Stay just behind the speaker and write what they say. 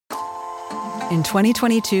In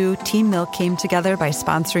 2022, Team Milk came together by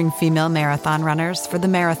sponsoring female marathon runners for the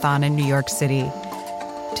marathon in New York City.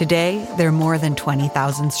 Today, they're more than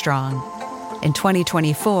 20,000 strong. In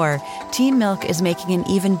 2024, Team Milk is making an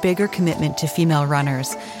even bigger commitment to female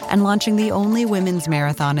runners and launching the only women's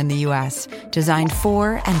marathon in the U.S. designed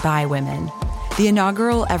for and by women. The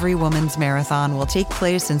inaugural Every Woman's Marathon will take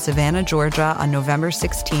place in Savannah, Georgia on November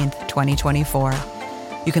 16th, 2024.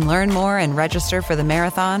 You can learn more and register for the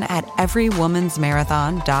marathon at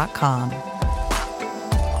everywomansmarathon.com.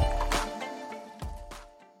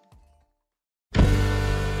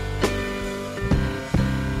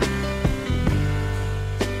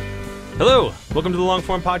 Hello, welcome to the Long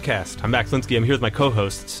Form Podcast. I'm Max Linsky. I'm here with my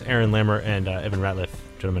co-hosts, Aaron Lammer and Evan Ratliff.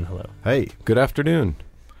 Gentlemen, hello. Hey, good afternoon.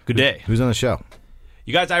 Good day. Who's on the show?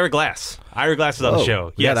 You guys, Ira Glass. Ira Glass is on the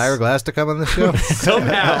show. You got Ira Glass to come on the show?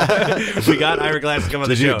 Somehow, we got Ira Glass to come on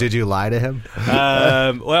the show. Did you lie to him?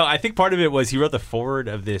 Well, I think part of it was he wrote the foreword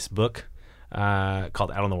of this book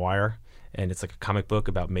called Out on the Wire, and it's like a comic book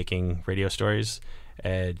about making radio stories.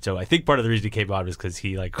 And so I think part of the reason he came on was because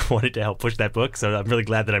he wanted to help push that book. So I'm really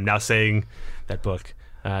glad that I'm now saying that book.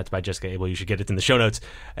 It's by Jessica Abel. You should get it in the show notes.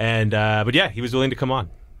 And but yeah, he was willing to come on.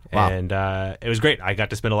 Wow. And it was great. I got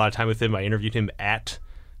to spend a lot of time with him. I interviewed him at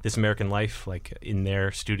This American Life, like in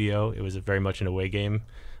their studio. It was very much an away game.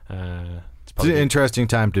 It's an interesting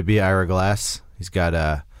time to be Ira Glass.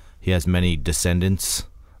 He has many descendants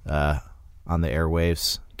on the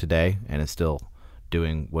airwaves today, and is still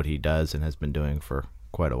doing what he does and has been doing for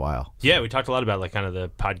quite a while. Yeah, we talked a lot about kind of the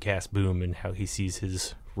podcast boom and how he sees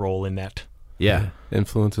his role in that. Yeah.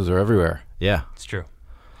 Influences are everywhere. Yeah. It's true.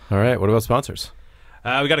 All right, what about sponsors?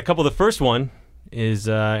 We got a couple. The first one is,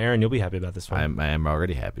 Aaron, you'll be happy about this one. I am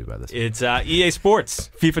already happy about this. It's EA Sports,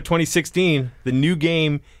 FIFA 2016. The new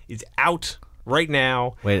game is out right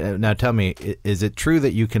now. Wait, now tell me, is it true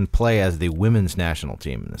that you can play as the women's national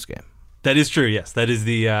team in this game? That is true, yes. That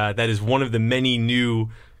is one of the many new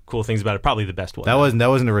cool things about it, probably the best one. That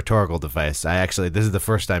wasn't a rhetorical device. This is the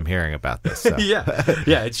first time hearing about this. So. Yeah,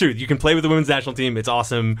 it's true. You can play with the women's national team. It's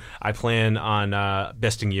awesome. I plan on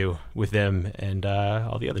besting you with them and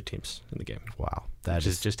all the other teams in the game. Wow. That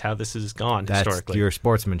is just how this has gone historically. Your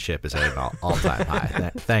sportsmanship is at an all-time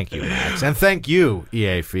high. Thank you, Max. And thank you,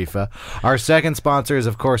 EA FIFA. Our second sponsor is,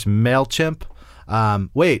 of course, MailChimp.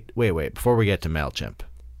 Wait. Before we get to MailChimp.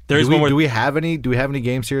 There's one more. Do we have any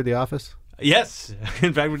games here at the office? Yes,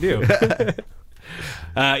 in fact we do.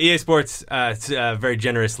 EA Sports very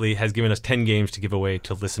generously has given us 10 games to give away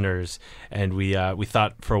to listeners, and we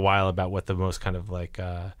thought for a while about what the most kind of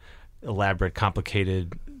elaborate,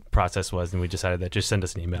 complicated process was, and we decided that just send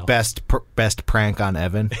us an email. Best prank on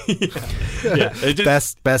Evan. Yeah.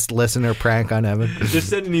 Best listener prank on Evan. Just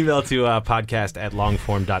send an email to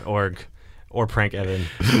podcast@longform.org. Or prank Evan.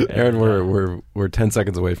 Aaron, we're 10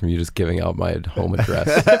 seconds away from you just giving out my home address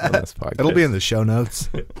on this podcast. It'll be in the show notes.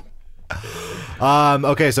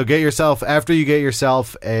 Okay, so after you get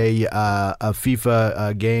yourself a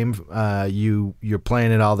FIFA game, you're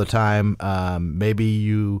playing it all the time. Maybe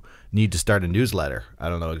you need to start a newsletter. I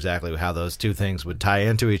don't know exactly how those two things would tie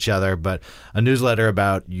into each other, but a newsletter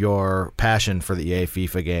about your passion for the EA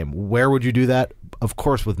FIFA game. Where would you do that? Of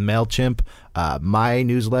course, with MailChimp. My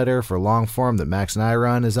newsletter for long form that Max and I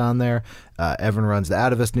run is on there. Evan runs the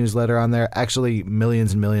Out of Us newsletter on there. Actually,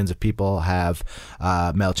 millions and millions of people have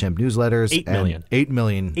MailChimp newsletters. 8 million. 8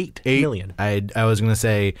 million. 8 million. I was going to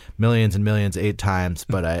say millions and millions 8 times,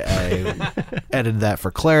 but I edited that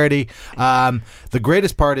for clarity. The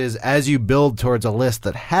greatest part is, as you build towards a list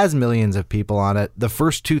that has millions of people on it, the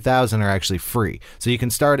first 2,000 are actually free. So you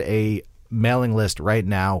can start a mailing list right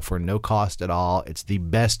now for no cost at all. It's the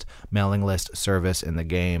best mailing list service in the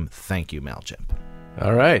game. Thank you, MailChimp.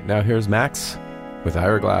 All right, now here's Max with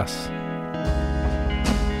Ira Glass.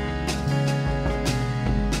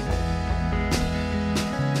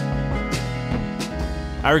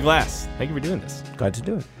 Ira Glass, thank you for doing this. Glad to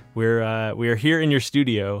do it. We are here in your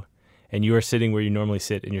studio, and you are sitting where you normally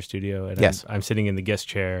sit in your studio, and yes. I'm sitting in the guest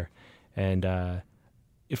chair, and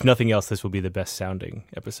if nothing else, this will be the best sounding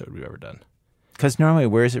episode we've ever done. Because normally,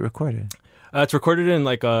 where is it recorded? It's recorded in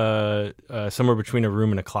somewhere between a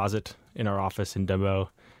room and a closet in our office in Dumbo,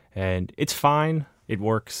 and it's fine. It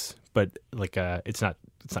works, but it's not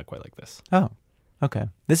quite like this. Oh, okay.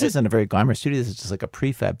 This isn't a very glamorous studio. This is just like a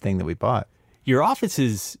prefab thing that we bought. Your office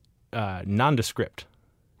is nondescript.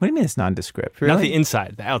 What do you mean it's nondescript? Really? Not the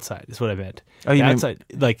inside, the outside is what I meant. Oh, you the mean outside?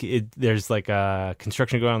 There's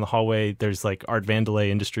construction going on in the hallway. There's Art Vandelay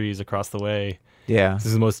Industries across the way. Yeah. This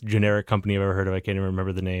is the most generic company I've ever heard of. I can't even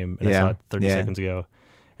remember the name. And I saw it 30 seconds ago.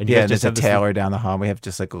 And you Yeah, guys there's just a have this tailor down the hall. We have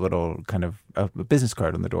just like a little kind of a business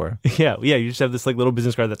card on the door. yeah. You just have this like little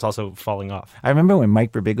business card that's also falling off. I remember when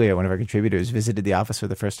Mike Birbiglia, one of our contributors, visited the office for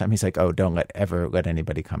the first time. He's like, "Oh, don't ever let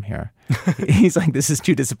anybody come here." He's like, "This is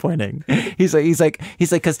too disappointing." He's like,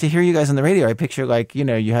 because to hear you guys on the radio, I picture like,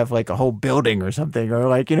 you have like a whole building or something, or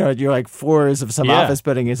like, you're like floors of some office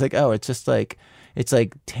building. He's like, "Oh, it's like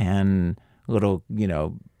 10 little,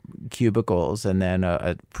 cubicles and then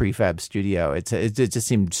a prefab studio." It just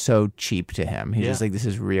seemed so cheap to him. He's just like, "This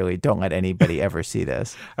is really, don't let anybody ever see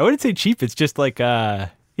this." I wouldn't say cheap. It's just like, I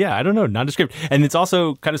don't know, nondescript. And it's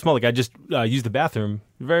also kind of small. Like I just used the bathroom,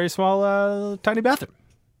 very small, tiny bathroom.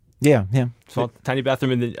 Yeah. Small, tiny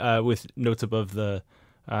bathroom with notes above the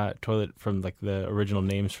toilet from like the original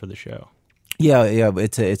names for the show. Yeah.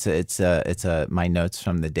 It's my notes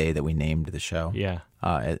from the day that we named the show. Yeah.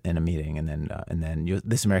 In a meeting, and then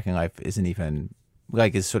This American Life isn't even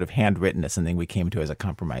like is sort of handwritten as something we came to as a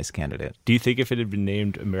compromise candidate. Do you think if it had been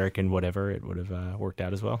named American Whatever, it would have worked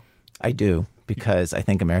out as well? I do, because I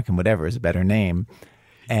think American Whatever is a better name.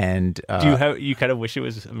 And do you kind of wish it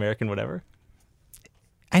was American Whatever?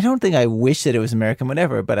 I don't think I wish that it was American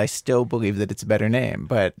Whatever, but I still believe that it's a better name.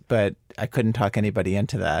 But I couldn't talk anybody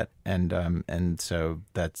into that, and so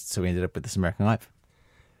we ended up with This American Life.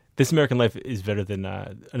 This American Life is better than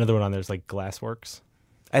another one on there is like Glassworks.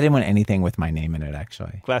 I didn't want anything with my name in it,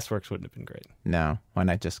 actually. Glassworks wouldn't have been great. No, why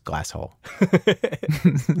not just Glasshole?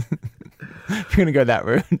 If you're gonna go that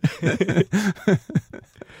route.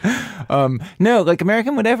 No, like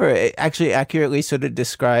American Whatever, it actually accurately sort of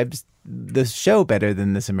describes the show better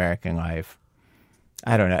than This American Life.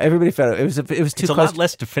 I don't know. Everybody felt it was too close. It's a lot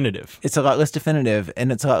less definitive. It's a lot less definitive,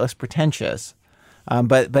 and it's a lot less pretentious.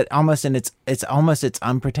 But almost in its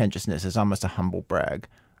unpretentiousness is almost a humble brag.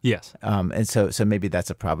 Yes. And so maybe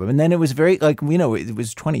that's a problem. And then it was very like, it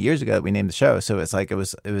was 20 years ago that we named the show, so it's like it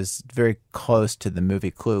was very close to the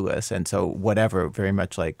movie Clueless, and so whatever very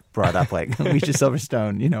much like brought up like Alicia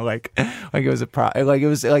Silverstone, like it was like it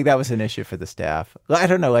was like that was an issue for the staff. I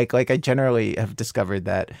don't know, like I generally have discovered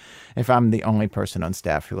that if I'm the only person on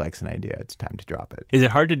staff who likes an idea, it's time to drop it. Is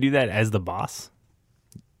it hard to do that as the boss?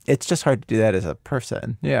 It's just hard to do that as a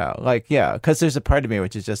person. Yeah, because there's a part of me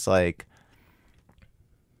which is just like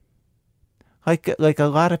a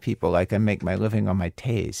lot of people, like I make my living on my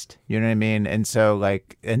taste. You know what I mean? And so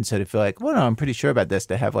to feel like, well, no, I'm pretty sure about this,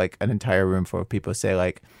 to have like an entire room full of people say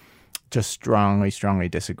like, just strongly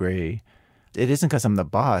disagree. It isn't because I'm the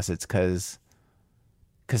boss. It's because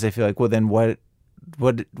I feel like, well, then what,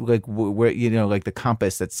 like where, like the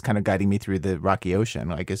compass that's kind of guiding me through the rocky ocean,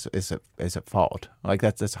 like is at fault. Like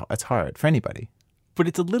that's hard for anybody. But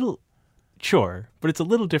it's a little, sure, but it's a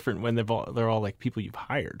little different when they're all like people you've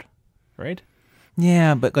hired, right?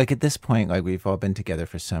 Yeah, but like at this point, like we've all been together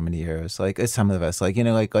for so many years. Like some of us, like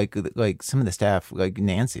like some of the staff, like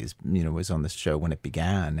Nancy's, was on the show when it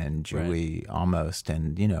began, and Julie almost,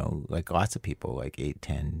 and like lots of people, like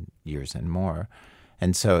 8-10 years and more.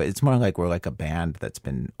 And so it's more like we're like a band that's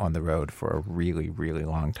been on the road for a really, really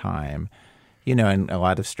long time, and a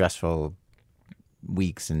lot of stressful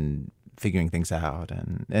weeks and figuring things out,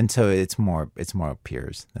 and so it's more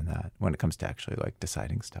peers than that when it comes to actually like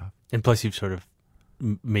deciding stuff. And plus, you've sort of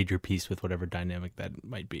made your peace with whatever dynamic that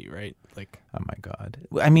might be, right? Like, oh my God,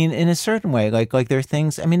 I mean, in a certain way, like there are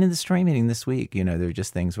things. I mean, in the story meeting this week, there were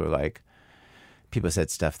just things where like people said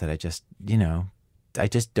stuff that I just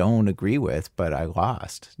don't agree with, but I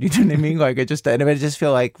lost. You know what I mean? Like I just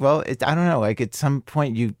feel like, well, I don't know. Like at some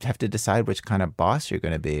point, you have to decide which kind of boss you're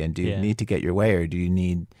going to be, and do you need to get your way, or do you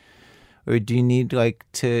need like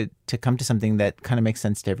to come to something that kind of makes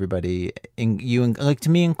sense to everybody, like to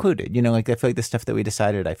me included. Like I feel like the stuff that we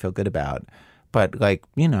decided, I feel good about, but like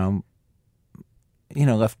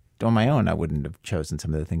left on my own, I wouldn't have chosen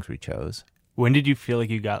some of the things we chose. When did you feel like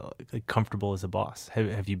you got like comfortable as a boss?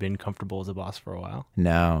 Have you been comfortable as a boss for a while?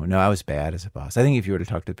 No, I was bad as a boss. I think if you were to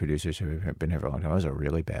talk to the producers who have been here for a long time, I was a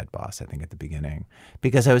really bad boss, I think, at the beginning.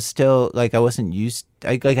 Because I was still, like, I wasn't used,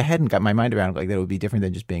 I hadn't got my mind around, like, that it would be different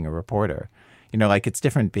than just being a reporter. Like, it's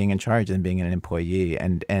different being in charge than being an employee.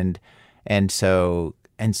 And so,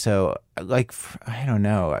 like, I don't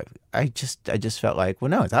know. I just felt like, well,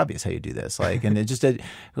 no, it's obvious how you do this. Like, and it just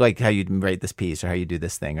like how you write this piece or how you do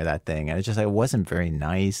this thing or that thing. And it just, I wasn't very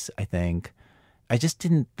nice, I think. I just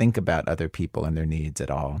didn't think about other people and their needs at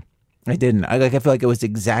all. I didn't. I feel like it was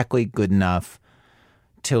exactly good enough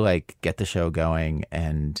to like get the show going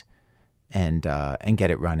and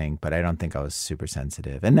get it running. But I don't think I was super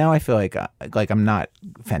sensitive. And now I feel like I'm not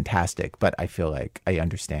fantastic, but I feel like I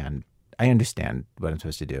understand what I'm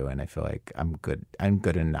supposed to do, and I feel like I'm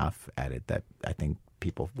good enough at it that I think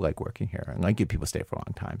people like working here, and like good people stay for a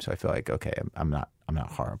long time. So I feel like, okay, I'm not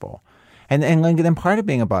horrible. And like, then part of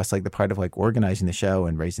being a boss, like the part of like organizing the show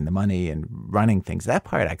and raising the money and running things, that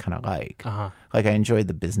part I kind of like. Like I enjoyed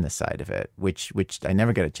the business side of it, which I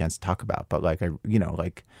never get a chance to talk about. But like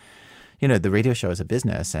the radio show is a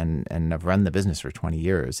business, and I've run the business for 20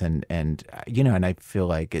 years, and I feel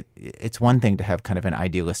like it's one thing to have kind of an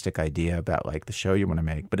idealistic idea about like the show you want to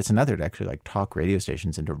make, but it's another to actually like talk radio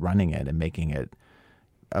stations into running it and making it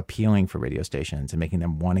appealing for radio stations and making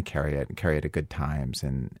them want to carry it and carry it at good times,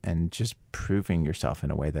 and just proving yourself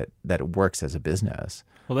in a way that it works as a business.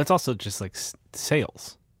 Well, that's also just like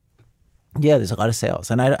sales. Yeah, there's a lot of sales,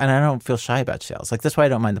 and I don't feel shy about sales. Like that's why I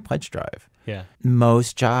don't mind the pledge drive. Yeah,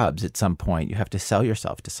 most jobs at some point you have to sell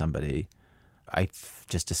yourself to somebody. I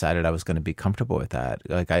just decided I was going to be comfortable with that.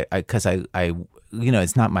 Like because I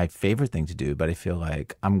it's not my favorite thing to do, but I feel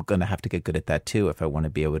like I'm going to have to get good at that too if I want to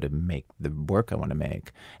be able to make the work I want to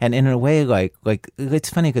make. And in a way, like it's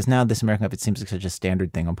funny because now This American Life, it seems like such a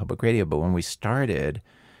standard thing on public radio, but when we started,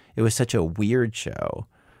 it was such a weird show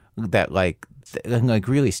that like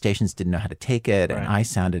really stations didn't know how to take it, and I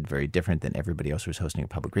sounded very different than everybody else who was hosting a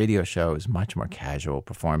public radio show. It was much more casual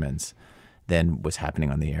performance than was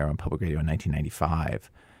happening on the air on public radio in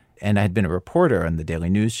 1995. And I had been a reporter on the daily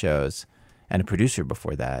news shows and a producer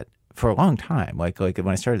before that for a long time. Like when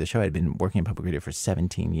I started the show, I'd been working in public radio for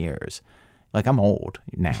 17 years. Like I'm old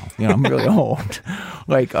now, I'm really old.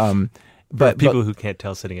 But people who can't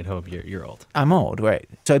tell sitting at home, you're old. I'm old, right?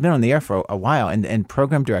 So I've been on the air for a while, and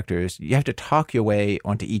program directors, you have to talk your way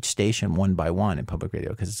onto each station one by one in public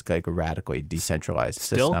radio because it's like a radically decentralized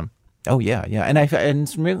system. Oh yeah, and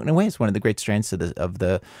in a way, it's one of the great strengths of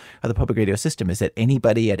the public radio system is that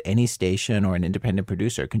anybody at any station or an independent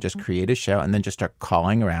producer can just create a show and then just start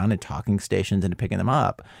calling around and talking stations and picking them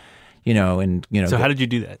up, So how did you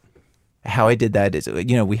do that? How I did that is,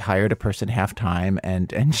 we hired a person half-time,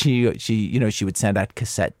 and she would send out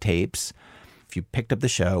cassette tapes. If you picked up the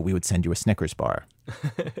show, we would send you a Snickers bar.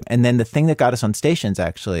 And then the thing that got us on stations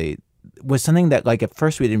actually was something that, like, at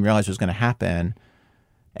first we didn't realize was going to happen.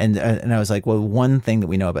 And I was like, well, one thing that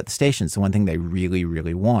we know about the stations, the one thing they really,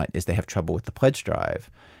 really want is they have trouble with the pledge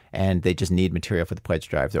drive, and they just need material for the pledge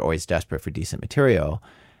drive. They're always desperate for decent material.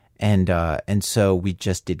 And so we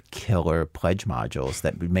just did killer pledge modules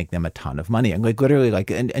that would make them a ton of money. And like literally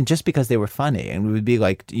and just because they were funny, and we would be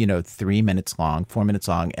 3 minutes long, 4 minutes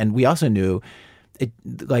long. And we also knew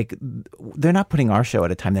they're not putting our show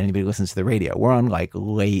at a time that anybody listens to the radio. We're on like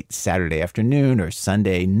late Saturday afternoon or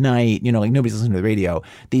Sunday night, nobody's listening to the radio.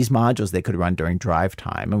 These modules they could run during drive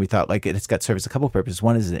time. And we thought it's got service a couple of purposes.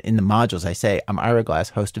 One is in the modules I say, I'm Ira Glass,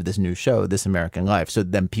 host of this new show, This American Life. So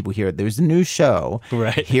then people hear there's a new show.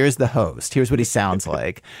 Right. Here's the host. Here's what he sounds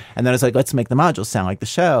like. And then I was like, let's make the modules sound like the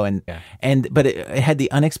show. But it had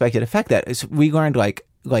the unexpected effect that we learned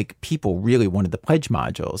people really wanted the pledge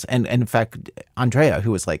modules. And in fact, Andrea,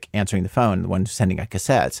 who was like answering the phone, the one sending out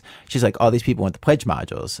cassettes, she's like, all these people want the pledge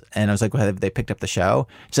modules. And I was like, well, have they picked up the show?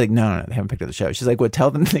 She's like, no, they haven't picked up the show. She's like, well,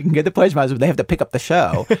 tell them they can get the pledge modules, but they have to pick up the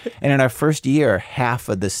show. And in our first year, half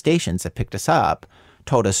of the stations that picked us up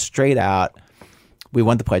told us straight out, we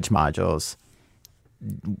want the pledge modules.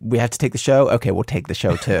 We have to take the show. Okay, we'll take the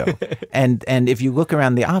show too. and if you look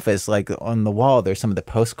around the office, like on the wall, there's some of the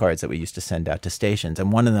postcards that we used to send out to stations,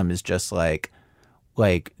 and one of them is just like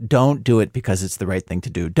don't do it because it's the right thing to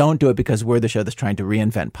do. Don't do it because we're the show that's trying to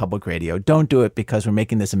reinvent public radio. Don't do it because we're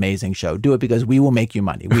making this amazing show. Do it because we will make you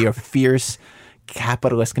money. We are fierce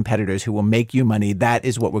capitalist competitors who will make you money. That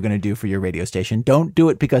is what we're going to do for your radio station. Don't do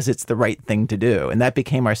it because it's the right thing to do. And that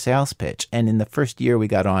became our sales pitch. And in the first year, we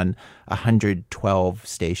got on 112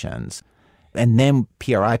 stations. And then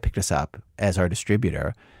PRI picked us up as our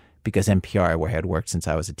distributor because NPR, where I had worked since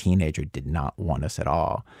I was a teenager, did not want us at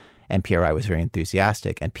all. And PRI was very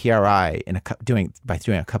enthusiastic. And PRI, by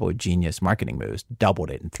doing a couple of genius marketing moves, doubled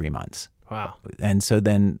it in 3 months. Wow. And so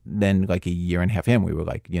then like a year and a half in, we were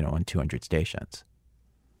on 200 stations.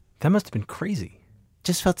 That must have been crazy.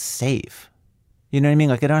 Just felt safe. You know what I mean?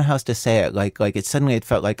 Like, I don't know how else to say it. It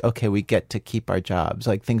felt like, okay, we get to keep our jobs.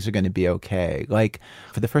 Like, things are going to be okay. Like,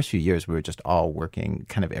 for the first few years, we were just all working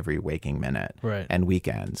kind of every waking minute. Right. And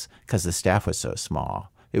weekends, because the staff was so small.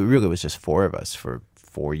 It really was just 4 of us for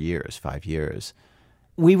 5 years.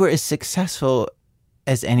 We were as successful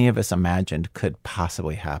as any of us imagined could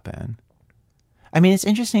possibly happen. I mean, it's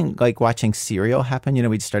interesting, like watching Serial happen.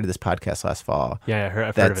 We started this podcast last fall. Yeah,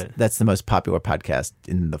 I've heard of it. That's the most popular podcast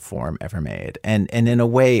in the form ever made. And in a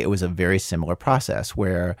way, it was a very similar process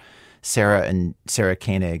where Sarah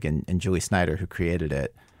Koenig and Julie Snyder, who created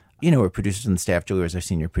it, we're producers on the staff. Julia is our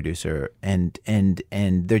senior producer, and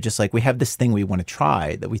they're just like, we have this thing we want to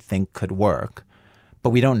try that we think could work,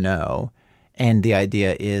 but we don't know. And the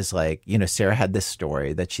idea is like, Sarah had this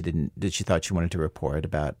story that she thought she wanted to report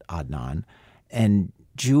about Adnan, and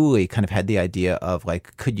Julie kind of had the idea of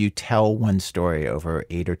like, could you tell one story over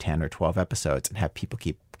 8 or 10 or 12 episodes and have people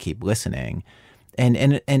keep listening?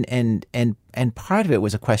 And part of it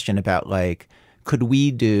was a question about like, could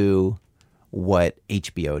we do what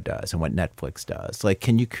HBO does and what Netflix does? Like,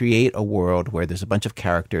 can you create a world where there's a bunch of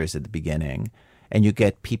characters at the beginning and you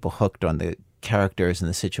get people hooked on the characters and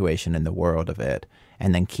the situation and the world of it,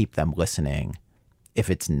 and then keep them listening if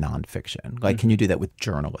it's nonfiction? Like, can you do that with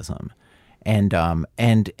journalism? And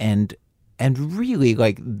really,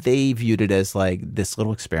 like, they viewed it as like this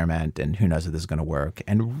little experiment, and who knows if this is going to work.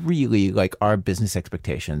 And really, like, our business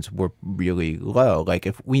expectations were really low. Like,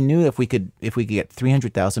 if we could get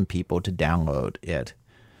 300,000 people to download it,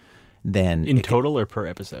 then in total or per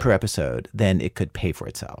episode? Per episode, then it could pay for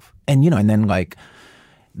itself. And and then like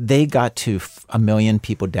they got to 1 million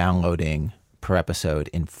people downloading per episode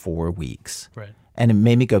in 4 weeks. Right. And it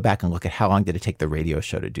made me go back and look at how long did it take the radio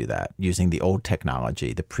show to do that using the old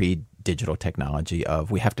technology, the pre-digital technology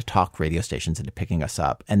of we have to talk radio stations into picking us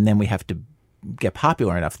up, and then we have to get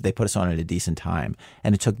popular enough that they put us on at a decent time.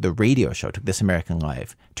 And it took the radio show, took This American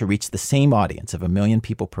Life, to reach the same audience of 1 million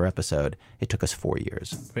people per episode. It took us 4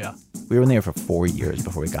 years. Yeah. We were in there for 4 years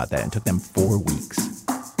before we got that. It took them 4 weeks.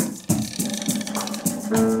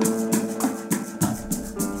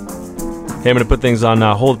 Hey, I'm going to put things on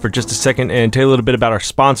hold for just a second and tell you a little bit about our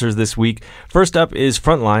sponsors this week. First up is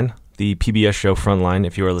Frontline, the PBS show Frontline.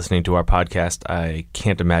 If you are listening to our podcast, I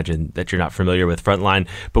can't imagine that you're not familiar with Frontline.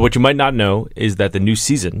 But what you might not know is that the new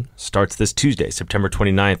season starts this Tuesday, September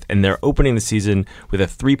 29th, and they're opening the season with a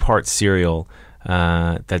 3-part serial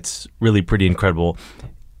that's really pretty incredible.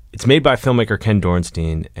 It's made by filmmaker Ken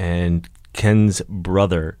Dornstein, and Ken's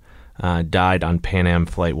brother died on Pan Am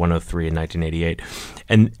Flight 103 in 1988.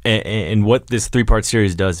 And what this 3-part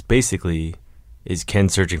series does basically is Ken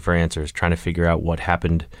searching for answers, trying to figure out what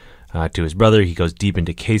happened to his brother. He goes deep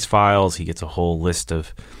into case files. He gets a whole list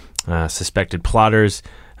of suspected plotters.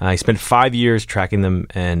 He spent 5 years tracking them,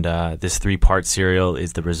 and this 3-part serial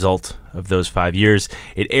is the result of those 5 years.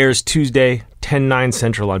 It airs Tuesday, 10/9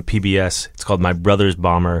 Central on PBS. It's called My Brother's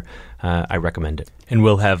Bomber. I recommend it. And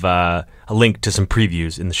we'll have a link to some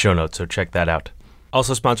previews in the show notes, so check that out.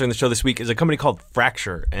 Also sponsoring the show this week is a company called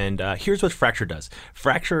Fracture, and here's what Fracture does.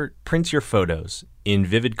 Fracture prints your photos in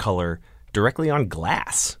vivid color directly on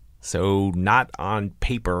glass, so not on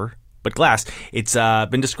paper, but glass. It's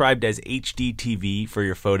been described as HD TV for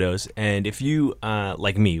your photos, and if you,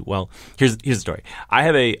 like me, well, here's the story. I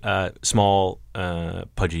have a small,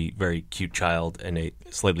 pudgy, very cute child and a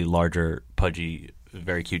slightly larger, pudgy,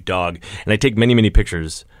 very cute dog, and I take many, many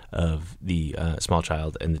pictures of the small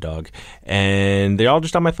child and the dog, and they're all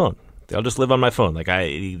just on my phone. They all just live on my phone. Like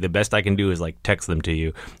the best I can do is like text them to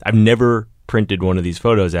you. I've never printed one of these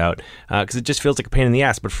photos out because it just feels like a pain in the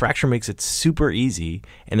ass, but Fracture makes it super easy,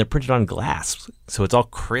 and they're printed on glass, so it's all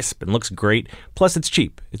crisp and looks great. Plus, it's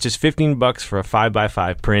cheap. It's just $15 for a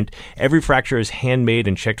 5x5 print. Every Fracture is handmade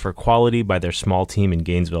and checked for quality by their small team in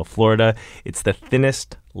Gainesville, Florida. It's the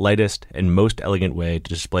thinnest, lightest, and most elegant way to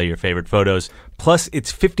display your favorite photos. Plus,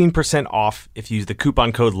 it's 15% off if you use the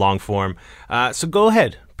coupon code LONGFORM. So go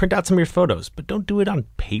ahead, print out some of your photos, but don't do it on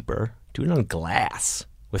paper. Do it on glass.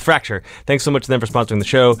 With Fracture. Thanks so much to them for sponsoring the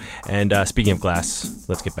show. And speaking of glass,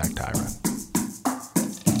 let's get back to Ira.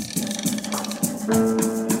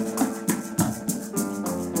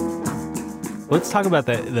 Let's talk about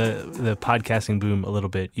the podcasting boom a little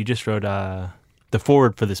bit. You just wrote the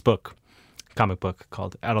foreword for this book, comic book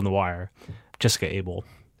called Out on the Wire. Jessica Abel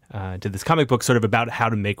did this comic book sort of about how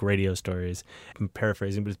to make radio stories. I'm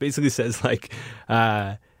paraphrasing, but it basically says like,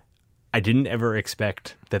 I didn't ever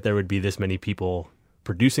expect that there would be this many people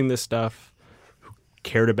producing this stuff, who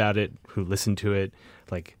cared about it, who listened to it.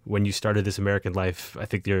 Like when you started This American Life, I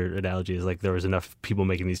think your analogy is like there was enough people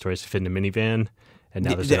making these stories to fit in a minivan, and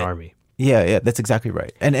now there's an army. Yeah, that's exactly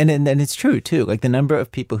right. And it's true too. Like the number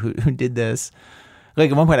of people who did this. Like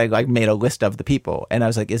at one point, I like made a list of the people, and I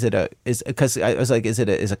was like, because I was like, is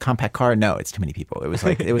a compact car? No, it's too many people. It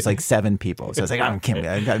was like 7 people. So I was like, I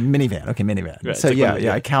got a minivan. Okay, minivan. Right, so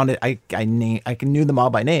yeah, I counted. I knew them all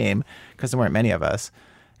by name because there weren't many of us,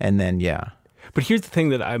 and then yeah. But here's the thing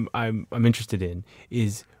that I'm interested in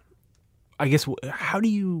is, I guess, how do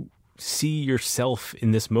you see yourself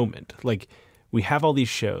in this moment? Like we have all these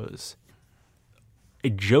shows. A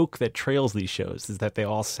joke that trails these shows is that they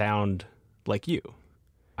all sound like you.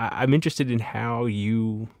 I'm interested in how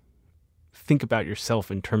you think about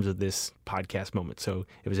yourself in terms of this podcast moment? So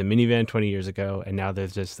it was a minivan 20 years ago, and now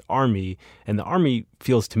there's this Army, and the Army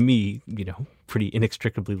feels to me, pretty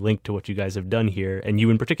inextricably linked to what you guys have done here, and you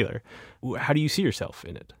in particular. How do you see yourself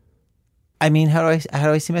in it? I mean, how do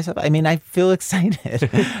I see myself? I mean, I feel excited.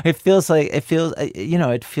 It feels like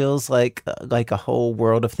a whole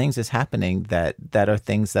world of things is happening that are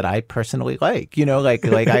things that I personally like.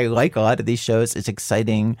 Like I like a lot of these shows. It's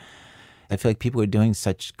exciting. I feel like people are doing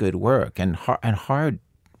such good work and hard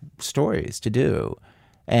stories to do,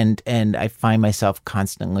 and I find myself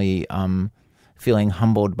constantly feeling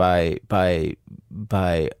humbled by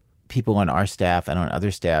people on our staff and on other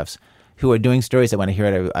staffs who are doing stories that when I hear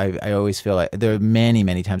it, I always feel like there are many,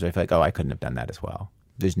 many times where I feel like, oh, I couldn't have done that as well.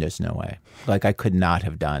 There's just no way. Like I could not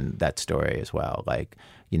have done that story as well.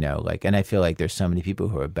 And I feel like there's so many people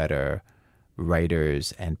who are better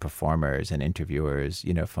writers and performers and interviewers,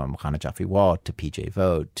 from Hannah Jaffe-Walt to PJ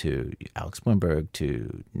Vogt to Alex Bloomberg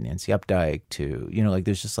to Nancy Updike to,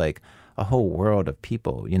 there's just like a whole world of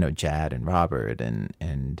people, Jad and Robert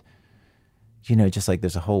and just like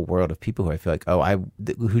there's a whole world of people who I feel like,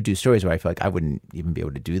 who do stories where I feel like I wouldn't even be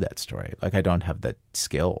able to do that story. Like I don't have the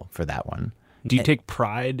skill for that one. Do you take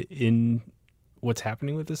pride in what's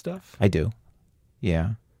happening with this stuff? I do.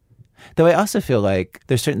 Yeah. Though I also feel like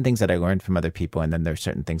there's certain things that I learned from other people, and then there's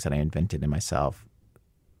certain things that I invented in myself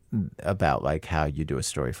about like how you do a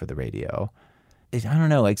story for the radio. I don't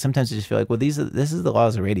know. Like sometimes I just feel like, well, this is the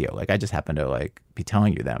laws of radio. Like I just happen to like be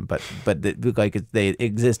telling you them, but they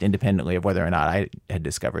exist independently of whether or not I had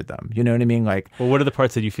discovered them. You know what I mean? Like, well, what are the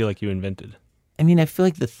parts that you feel like you invented? I mean, I feel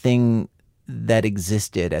like the thing that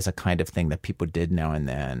existed as a kind of thing that people did now and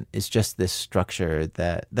then is just this structure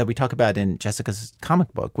that we talk about in Jessica's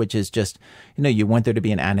comic book, which is just, you want there to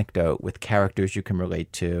be an anecdote with characters you can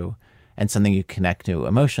relate to and something you connect to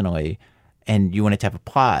emotionally, and you want it to have a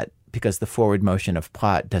plot. Because the forward motion of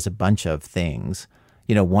plot does a bunch of things.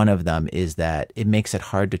 One of them is that it makes it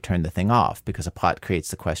hard to turn the thing off because a plot creates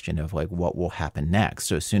the question of like what will happen next.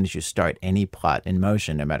 So as soon as you start any plot in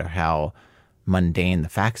motion, no matter how mundane the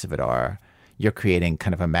facts of it are, you're creating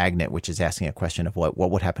kind of a magnet which is asking a question of what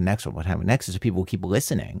would happen next, what would happen next, so people will keep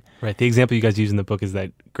listening. Right. The example you guys use in the book is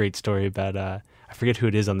that great story about I forget who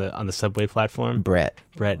it is on the subway platform. Brett.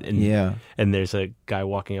 And there's a guy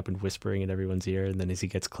walking up and whispering in everyone's ear, and then as he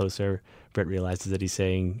gets closer, Brett realizes that he's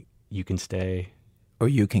saying, "You can stay, or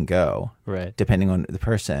you can go," right? Depending on the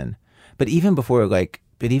person. But even before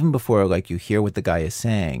you hear what the guy is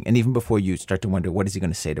saying, and even before you start to wonder what is he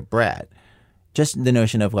going to say to Brett, just the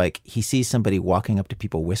notion of like he sees somebody walking up to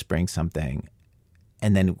people whispering something,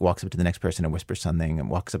 and then walks up to the next person and whispers something, and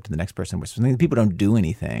walks up to the next person and whispers something. People don't do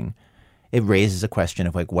anything. It raises a question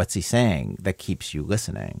of like, what's he saying that keeps you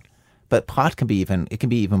listening? But plot can be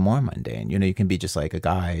even more mundane. You can be just like a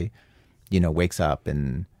guy, wakes up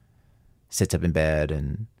and sits up in bed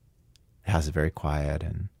and the house is very quiet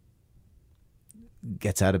and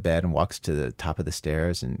gets out of bed and walks to the top of the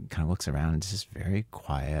stairs and kind of looks around and it's just very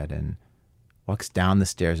quiet and walks down the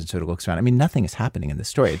stairs and sort of looks around. I mean, nothing is happening in this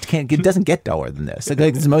story. It doesn't get duller than this. Like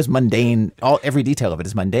it's the most mundane. Every detail of it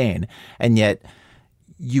is mundane, and yet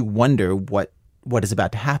you wonder what is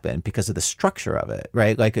about to happen because of the structure of it,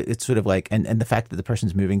 right? Like it's sort of like, and the fact that the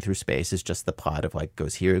person's moving through space is just the plot of like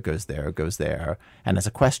goes here, goes there, goes there. And as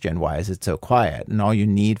a question, why is it so quiet? And all you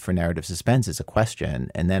need for narrative suspense is a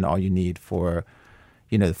question. And then all you need for,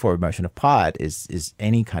 the forward motion of plot is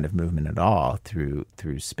any kind of movement at all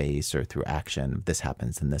through space or through action. This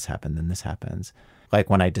happens, then this happens, then this happens. Like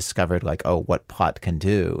when I discovered like, oh, what plot can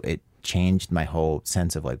do, it changed my whole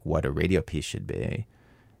sense of like what a radio piece should be.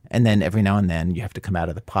 And then every now and then you have to come out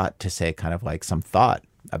of the plot to say kind of like some thought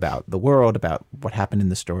about the world, about what happened in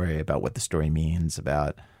the story, about what the story means,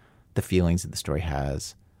 about the feelings that the story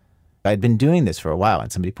has. I'd been doing this for a while,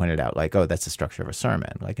 and somebody pointed out like, oh, that's the structure of a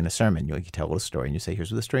sermon. Like in a sermon, you tell a little story and you say,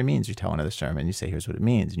 here's what the story means. You tell another sermon, you say, here's what it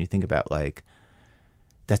means. And you think about like,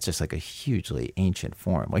 that's just like a hugely ancient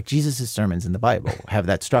form. Like Jesus' sermons in the Bible have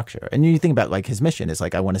that structure. And you think about like his mission is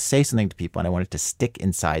like, I want to say something to people and I want it to stick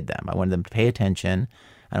inside them. I want them to pay attention.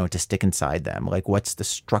 I want it to stick inside them. Like, what's the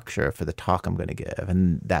structure for the talk I'm going to give?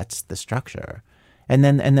 And that's the structure. And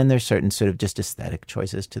then there's certain sort of just aesthetic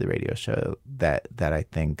choices to the radio show that I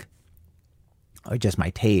think are just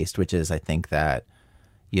my taste, which is I think that,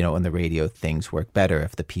 on the radio, things work better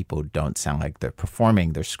if the people don't sound like they're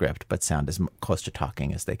performing their script, but sound as close to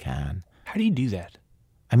talking as they can. How do you do that?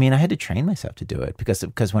 I mean, I had to train myself to do it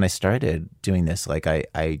because when I started doing this, like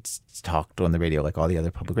I talked on the radio like all the other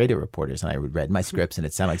public radio reporters, and I would read my scripts, and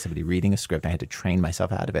it sounded like somebody reading a script. And I had to train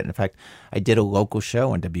myself out of it. And in fact, I did a local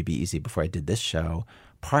show on WBEZ before I did this show,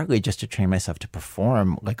 partly just to train myself to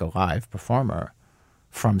perform like a live performer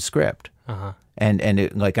from script. Uh-huh. And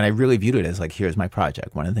I really viewed it as like, here's my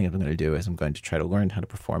project. One of the things I'm going to do is I'm going to try to learn how to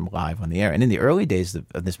perform live on the air. And in the early days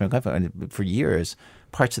of This American Life, for years,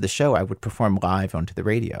 parts of the show I would perform live onto the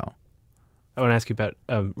radio. I want to ask you about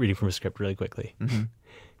reading from a script really quickly. Mm-hmm.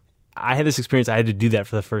 I had this experience. I had to do that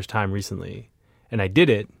for the first time recently, and I did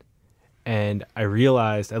it. And I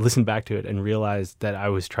listened back to it and realized that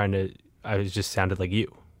I just sounded like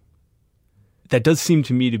you. That does seem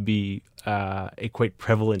to me to be a quite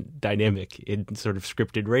prevalent dynamic in sort of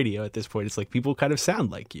scripted radio at this point. It's like people kind of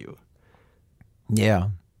sound like you. Yeah.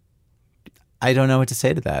 I don't know what to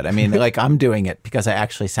say to that. I mean, like I'm doing it because I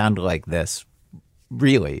actually sound like this,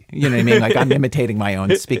 really. You know what I mean? Like I'm imitating my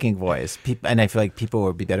own speaking voice. And I feel like people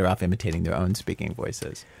would be better off imitating their own speaking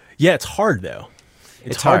voices. Yeah, it's hard though.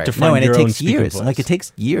 It's hard to find your and it own takes speaking years. voice. Like it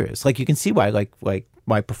takes years. Like you can see why like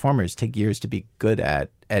why performers take years to be good at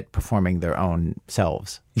performing their own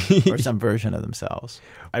selves or some version of themselves.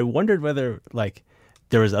 I wondered whether like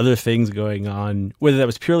there was other things going on, whether that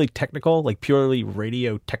was purely technical, like purely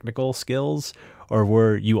radio technical skills, or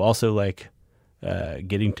were you also like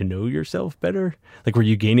getting to know yourself better? Like were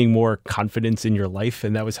you gaining more confidence in your life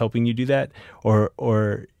and that was helping you do that?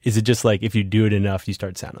 Or is it just like if you do it enough, you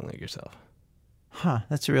start sounding like yourself?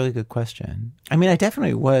 That's a really good question. I mean, I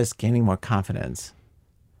definitely was gaining more confidence,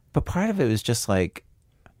 but part of it was just like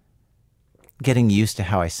getting used to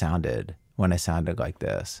how I sounded when I sounded like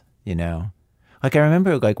this, you know? Like I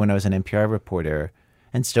remember like when I was an NPR reporter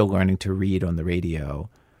and still learning to read on the radio,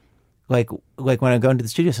 like when I go into the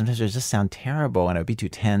studio, sometimes it would just sound terrible and I would be too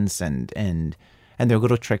tense and there are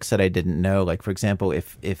little tricks that I didn't know. Like for example,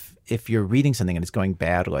 if you're reading something and it's going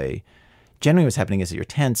badly, generally what's happening is that you're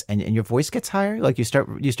tense and your voice gets higher. Like you start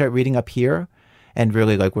reading up here and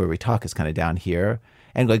really like where we talk is kind of down here.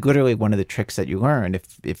 And like literally one of the tricks that you learn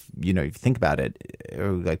if you know, if you think about it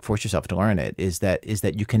or like force yourself to learn it is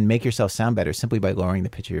that you can make yourself sound better simply by lowering the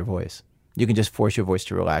pitch of your voice. You can just force your voice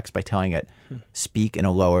to relax by telling it speak in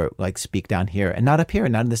a lower, like speak down here and not up here,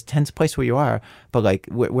 not in this tense place where you are, but like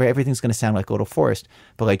where everything's going to sound like a little forced,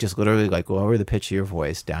 but like just literally like lower the pitch of your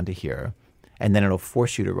voice down to here. And then it'll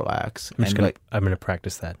force you to relax. I'm going to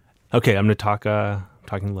practice that. Okay, I'm going to talk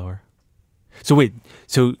talking lower. So wait,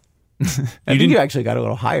 so I think you actually got a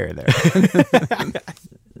little higher there.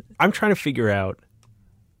 I'm trying to figure out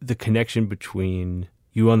the connection between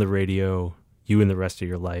you on the radio, you and the rest of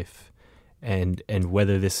your life, and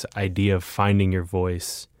whether this idea of finding your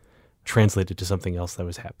voice translated to something else that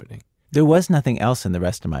was happening. There was nothing else in the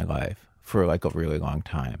rest of my life for like a really long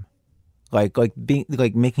time. Like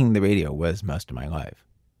making the radio was most of my life.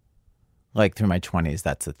 Like through my 20s,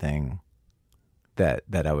 that's the thing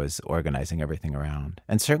that I was organizing everything around.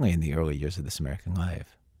 And certainly in the early years of This American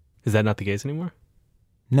Life. Is that not the case anymore?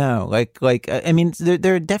 No, I mean,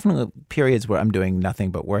 there are definitely periods where I'm doing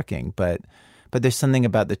nothing but working, but there's something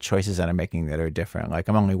about the choices that I'm making that are different. Like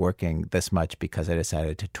I'm only working this much because I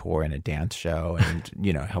decided to tour in a dance show and,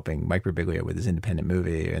 you know, helping Mike Birbiglia with his independent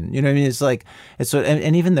movie. And, you know what I mean? It's like,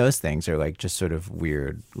 and even those things are like just sort of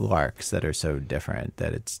weird larks that are so different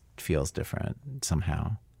that it feels different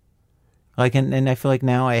somehow. Like, and I feel like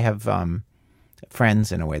now I have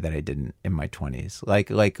friends in a way that I didn't in my 20s,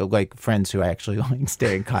 like friends who I actually like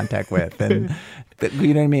stay in contact with, and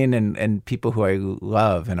you know what I mean, and people who I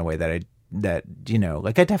love in a way that you know,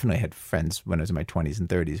 like I definitely had friends when I was in my 20s and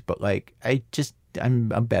 30s, but like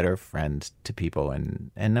I'm a better friend to people,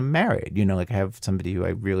 and I'm married, you know, like I have somebody who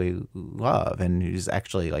I really love and who's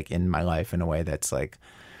actually like in my life in a way that's like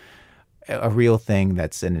a real thing,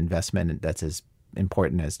 that's an investment that's as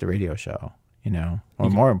important as the radio show, you know, or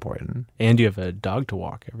more important. And you have a dog to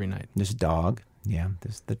walk every night. There's a dog. Yeah,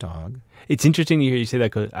 there's the dog. It's interesting to hear you say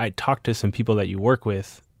that because I talked to some people that you work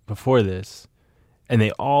with before this, and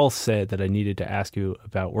they all said that I needed to ask you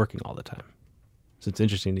about working all the time. So it's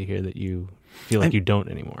interesting to hear that you feel like you don't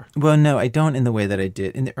anymore. Well, no, I don't in the way that I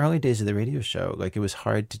did. In the early days of the radio show, like it was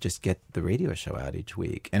hard to just get the radio show out each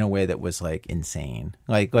week in a way that was like insane.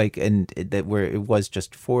 Where it was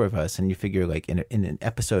just four of us, and you figure like in an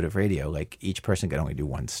episode of radio, like each person could only do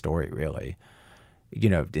one story really, you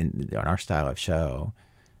know, on our style of show.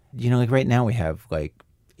 You know, like right now we have like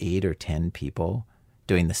 8 or 10 people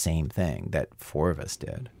doing the same thing that four of us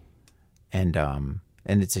did.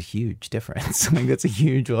 And it's a huge difference. I think that's a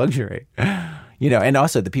huge luxury, you know. And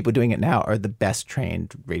also, the people doing it now are the best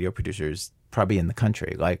trained radio producers probably in the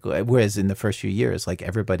country. Like, whereas in the first few years, like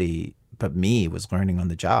everybody but me was learning on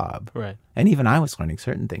the job. Right. And even I was learning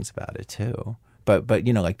certain things about it too. But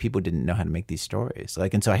you know, like people didn't know how to make these stories.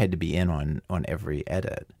 Like, and so I had to be in on every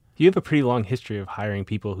edit. You have a pretty long history of hiring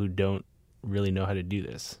people who don't really know how to do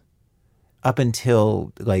this. Up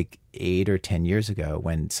until like 8 or 10 years ago,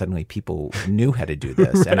 when suddenly people knew how to do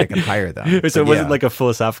this, right. And I could hire them. So it wasn't like a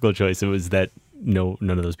philosophical choice. It was that none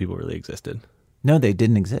of those people really existed. No, they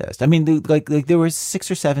didn't exist. I mean, like there were 6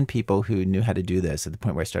 or 7 people who knew how to do this at the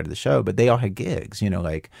point where I started the show, but they all had gigs. You know,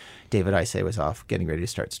 like David Isay was off getting ready to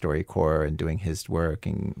start StoryCorps and doing his work,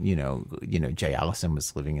 and you know, Jay Allison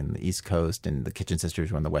was living in the East Coast, and the Kitchen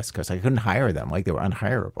Sisters were on the West Coast. I couldn't hire them; like they were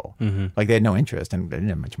unhireable. Mm-hmm. Like they had no interest, and they didn't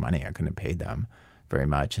have much money. I couldn't have paid them very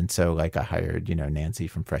much, and so like I hired Nancy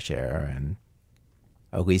from Fresh Air, and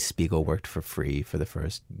Elise Spiegel worked for free for the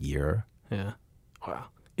first year. Yeah, wow.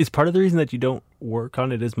 Is part of the reason that you don't work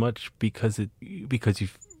on it as much because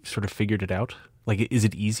you've sort of figured it out? Like, is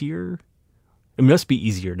it easier? It must be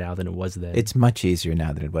easier now than it was then. It's much easier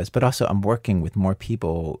now than it was. But also, I'm working with more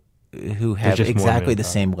people who have exactly the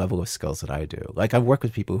same level of skills that I do. Like, I work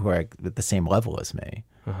with people who are at the same level as me.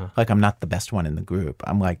 Uh-huh. Like, I'm not the best one in the group.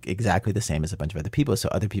 I'm like exactly the same as a bunch of other people. So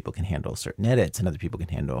other people can handle certain edits, and other people can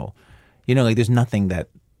handle, like there's nothing that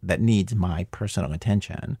needs my personal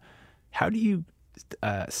attention. How do you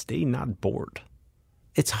stay not bored?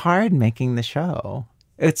 It's hard making the show.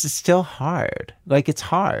 It's still hard. Like it's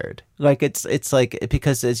hard. Like it's like,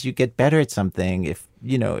 because as you get better at something, if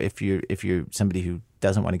you're somebody who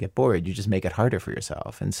doesn't want to get bored, you just make it harder for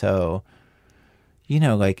yourself. And so,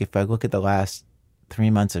 like if I look at the last 3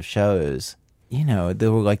 months of shows,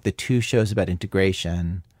 there were like the 2 shows about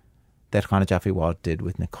integration that Hannah Jaffe-Walt did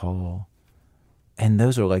with Nicole. And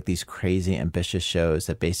those were like these crazy ambitious shows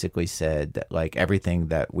that basically said that like everything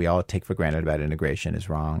that we all take for granted about integration is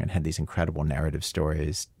wrong, and had these incredible narrative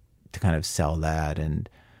stories to kind of sell that. And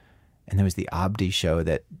there was the Abdi show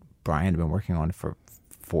that Brian had been working on for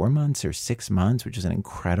 4 months or 6 months, which is an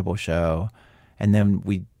incredible show. And then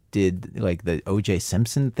we did like the O.J.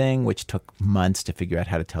 Simpson thing, which took months to figure out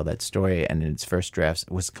how to tell that story. And in its first drafts,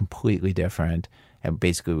 it was completely different. And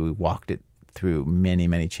basically we walked it through many,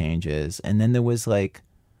 many changes. And then there was and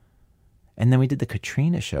then we did the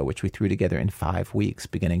Katrina show, which we threw together in 5 weeks,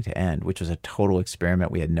 beginning to end, which was a total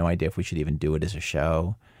experiment. We had no idea if we should even do it as a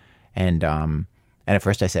show. And at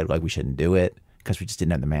first I said like we shouldn't do it because we just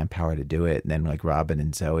didn't have the manpower to do it. And then like Robin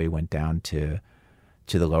and Zoe went down to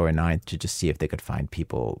the lower ninth to just see if they could find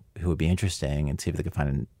people who would be interesting and see if they could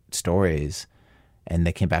find stories. And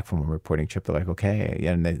they came back from a reporting trip. They're like, okay.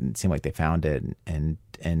 And it seemed like they found it. And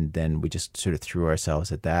then we just sort of threw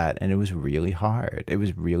ourselves at that. And it was really hard. It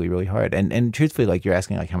was really, really hard. And truthfully, like you're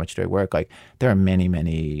asking, like, how much do I work? Like there are many,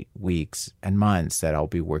 many weeks and months that I'll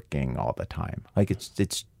be working all the time. Like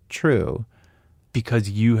it's true. Because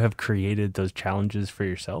you have created those challenges for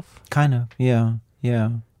yourself? Kind of, yeah.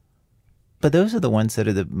 But those are the ones that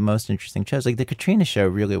are the most interesting shows. Like the Katrina show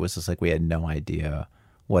really was just like we had no idea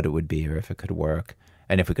what it would be or if it could work,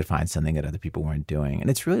 and if we could find something that other people weren't doing. And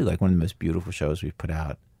it's really like one of the most beautiful shows we've put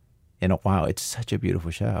out in a while. It's such a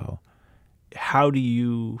beautiful show. How do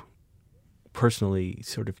you personally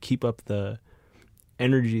sort of keep up the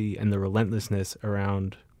energy and the relentlessness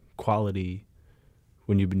around quality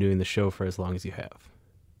when you've been doing the show for as long as you have?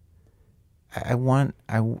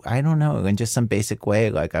 I don't know, in just some basic way,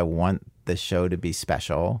 like I want the show to be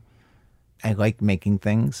special. I like making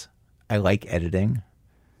things. I like editing.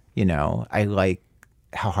 I like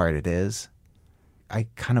how hard it is. I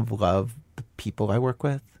kind of love the people I work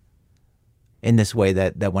with in this way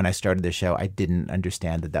that when I started the show, I didn't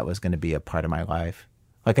understand that was going to be a part of my life.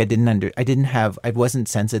 Like I wasn't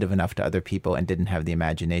sensitive enough to other people and didn't have the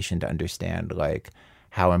imagination to understand like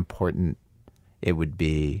how important it would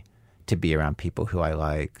be to be around people who I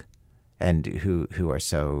like and who are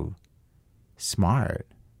so smart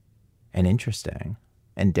and interesting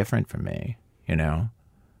and different from me,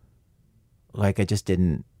 Like I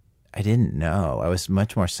didn't know. I was a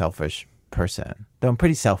much more selfish person, though I'm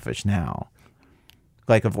pretty selfish now.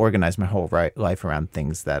 Like I've organized my whole life around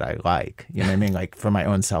things that I like, you know what I mean? Like for my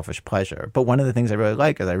own selfish pleasure. But one of the things I really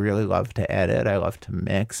like is I really love to edit. I love to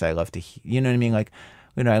mix. I love to, you know what I mean? Like,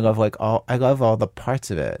 I love I love all the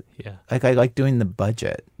parts of it. Yeah. Like I like doing the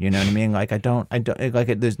budget, you know what I mean? Like I don't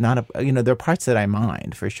like there's not there are parts that I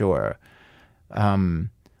mind for sure.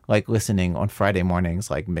 Like listening on Friday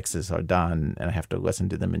mornings, like mixes are done and I have to listen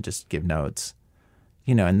to them and just give notes,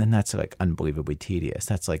 and then that's like unbelievably tedious.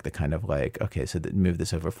 That's like the kind of like, okay, so move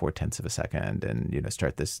this over 0.4 of a second and,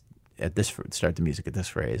 start this at this, start the music at this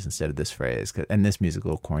phrase instead of this phrase, and this music a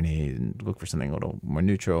little corny, and look for something a little more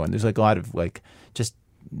neutral. And there's like a lot of like just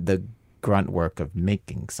the grunt work of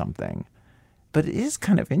making something. But it is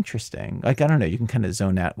kind of interesting. Like, I don't know, you can kind of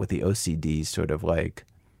zone out with the OCD sort of like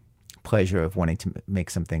pleasure of wanting to make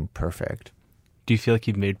something perfect. Do you feel like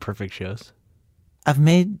you've made perfect shows? I've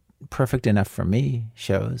made perfect enough for me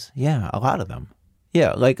shows. Yeah, a lot of them.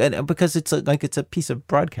 Yeah, like, because it's a piece of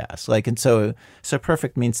broadcast. Like, and so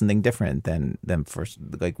perfect means something different than for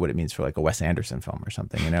like what it means for like a Wes Anderson film or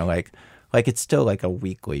something, you know, like it's still like a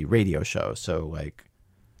weekly radio show. So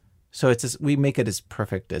we make it as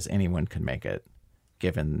perfect as anyone can make it,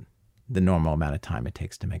 given the normal amount of time it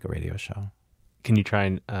takes to make a radio show. Can you try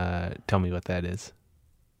and tell me what that is?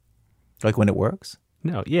 Like when it works?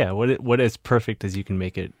 No, yeah. What as perfect as you can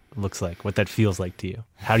make it looks like, what that feels like to you.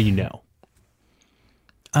 How do you know?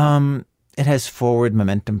 It has forward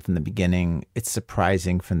momentum from the beginning. It's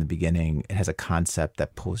surprising from the beginning. It has a concept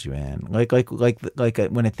that pulls you in. Like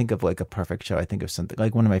when I think of like a perfect show, I think of something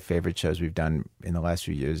like one of my favorite shows we've done in the last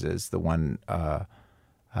few years is the one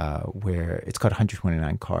where it's called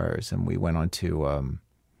 129 Cars, and we went on to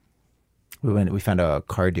we found a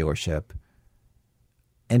car dealership,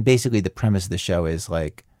 and basically the premise of the show is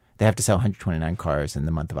like they have to sell 129 cars in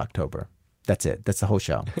the month of October. That's it. That's the whole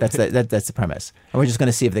show. That's the premise. And we're just going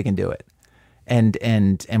to see if they can do it. And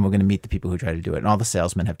we're going to meet the people who try to do it. And all the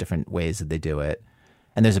salesmen have different ways that they do it.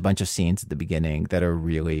 And there's a bunch of scenes at the beginning that are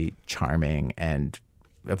really charming and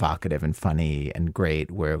evocative and funny and great,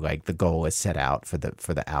 where like the goal is set out for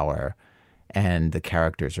the hour. And the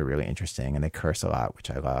characters are really interesting, and they curse a lot,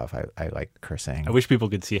 which I love. I like cursing. I wish people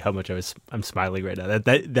could see how much I'm smiling right now.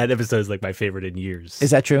 That episode is like my favorite in years. Is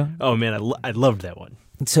that true? Oh man, I loved that one.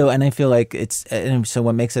 So, and I feel like so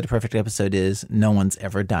what makes it a perfect episode is no one's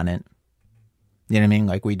ever done it. You know what I mean?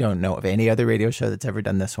 Like, we don't know of any other radio show that's ever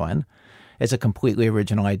done this one. It's a completely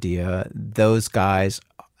original idea. Those guys,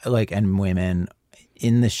 like, and women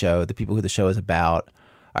in the show, the people who the show is about,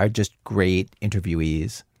 are just great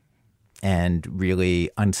interviewees and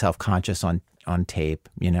really unselfconscious on tape,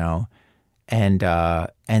 you know. And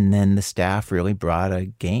then the staff really brought a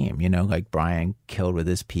game, you know, like Brian killed with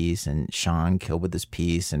his piece, and Sean killed with his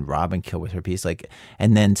piece, and Robin killed with her piece. Like,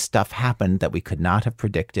 and then stuff happened that we could not have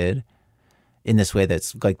predicted in this way.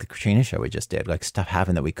 That's like the Katrina show we just did. Like, stuff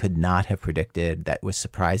happened that we could not have predicted, that was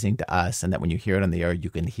surprising to us, and that when you hear it on the air, you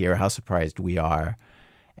can hear how surprised we are.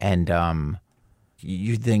 And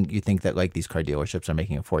you think that like these car dealerships are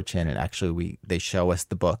making a fortune, and actually they show us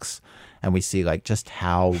the books, and we see like just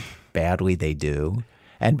how badly they do.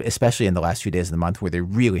 And especially in the last few days of the month where they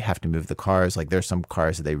really have to move the cars. Like, there's some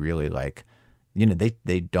cars that they really like, you know,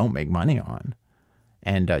 they don't make money on,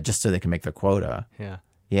 and just so they can make their quota. Yeah.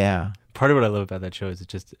 Yeah. Part of what I love about that show is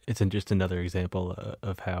it's just another example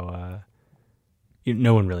of how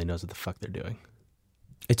no one really knows what the fuck they're doing.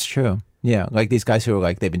 It's true. Yeah, like these guys who are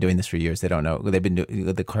like, they've been doing this for years. They don't know. They've been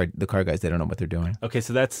the car guys. They don't know what they're doing. Okay,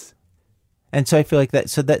 so that's. And so I feel like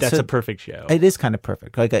that's a perfect show. It is kind of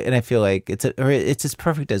perfect. Like, and I feel like it's as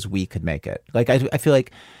perfect as we could make it. Like, I feel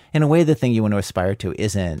like in a way the thing you want to aspire to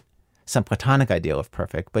isn't some platonic ideal of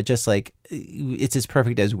perfect, but just like it's as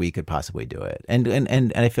perfect as we could possibly do it. And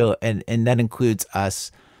I feel and that includes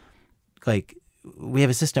us. Like, we have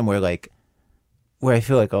a system where I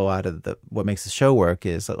feel like a lot of what makes the show work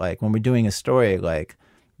is that, like, when we're doing a story, like,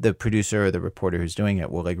 the producer or the reporter who's doing it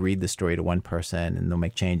will like read the story to one person, and they'll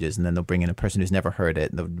make changes, and then they'll bring in a person who's never heard it,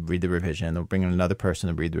 and they'll read the revision. They'll bring in another person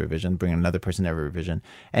to read the revision, bring in another person to have a revision.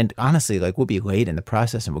 And honestly, like, we'll be late in the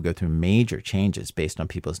process, and we'll go through major changes based on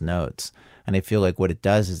people's notes. And I feel like what it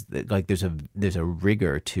does is that, like, there's a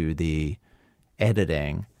rigor to the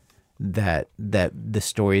editing that the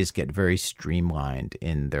stories get very streamlined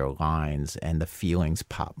in their lines, and the feelings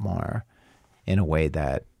pop more in a way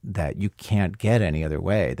that you can't get any other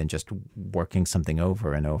way than just working something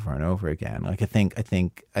over and over and over again. Like, I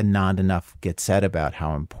think not enough gets said about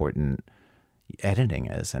how important editing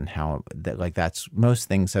is, and how that, like, that's most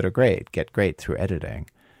things that are great get great through editing.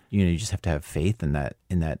 You know, you just have to have faith in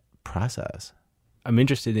that process. I'm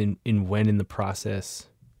interested in when in the process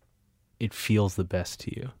it feels the best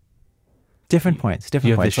to you. Different points. You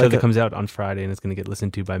have points. the show that comes out on Friday and it's going to get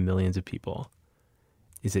listened to by millions of people.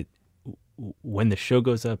 Is it when the show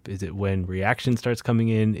goes up? Is it when reaction starts coming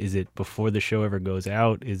in? Is it before the show ever goes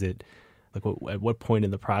out? Is it like at what point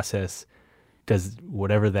in the process does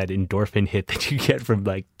whatever that endorphin hit that you get from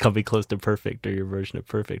like coming close to perfect or your version of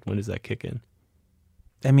perfect, when does that kick in?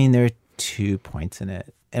 I mean, there are 2 points in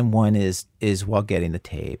it. And one is while getting the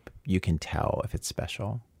tape, you can tell if it's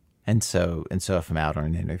special. And so if I'm out on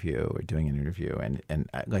an interview or doing an interview and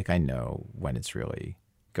like, I know when it's really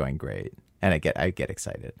going great, and I get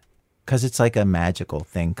excited because it's like a magical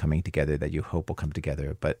thing coming together that you hope will come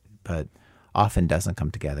together, but often doesn't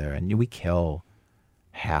come together, and we kill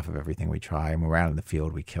half of everything we try. And when we're out in the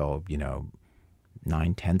field, we kill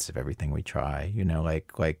 9/10 of everything we try.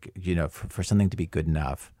 For something to be good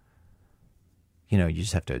enough, you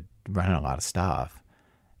just have to run a lot of stuff,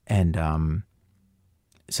 and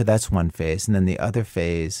so that's one phase, and then the other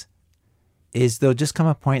phase is there'll just come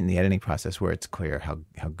a point in the editing process where it's clear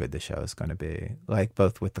how good the show is going to be, like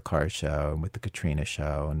both with the Cars show and with the Katrina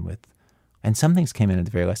show and some things came in at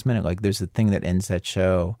the very last minute. Like there's a thing that ends that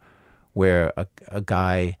show where a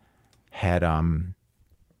guy had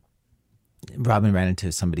Robin ran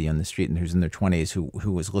into somebody on the street and who's in their 20s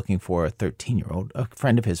who was looking for a 13-year-old, a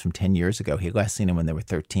friend of his from 10 years ago. He had last seen him when they were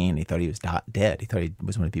 13. He thought he was dead. He thought he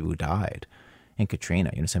was one of the people who died in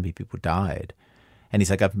Katrina. So many people died. And he's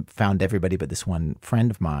like, I've found everybody but this one friend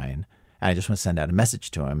of mine, and I just want to send out a message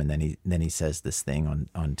to him. And then he says this thing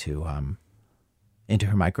onto into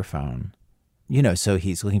her microphone, So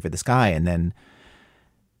he's looking for this guy, and then,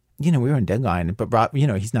 we were in deadline, but Rob,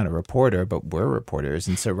 he's not a reporter, but we're reporters,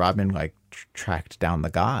 and so Robin tracked down the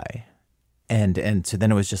guy, and so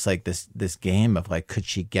then it was just like this game of like, could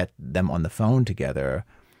she get them on the phone together,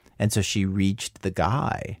 and so she reached the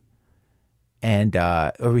guy. And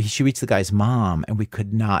she reached the guy's mom, and we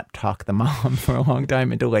could not talk the mom for a long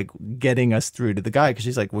time into like getting us through to the guy, because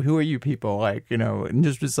she's like, "Well, who are you people?" And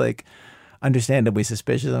just was like understandably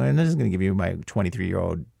suspicious. I'm just going to give you my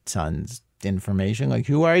 23-year-old son's information. Like,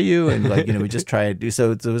 who are you? And we just tried to do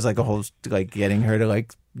so. It was like a whole like getting her to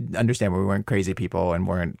like understand we weren't crazy people and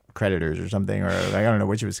weren't creditors or something, or like I don't know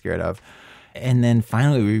what she was scared of. And then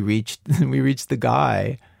finally we reached the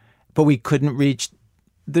guy, but we couldn't reach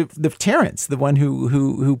the Terrence, the one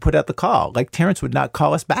who put out the call. Like Terrence would not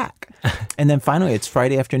call us back. And then finally it's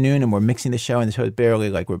Friday afternoon and we're mixing the show, and the show is barely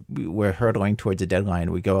like we're hurtling towards a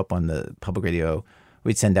deadline. We go up on the public radio.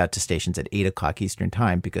 We'd send out to stations at 8:00 Eastern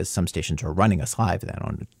time, because some stations are running us live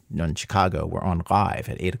then. On Chicago, we're on live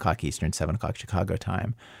at 8:00 Eastern, 7:00 Chicago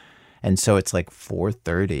time. And so it's like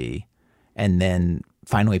 4:30. And then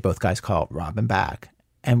finally both guys call Robin back.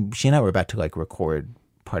 And she and I were about to like record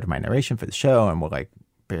part of my narration for the show, and we're like,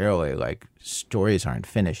 barely, like stories aren't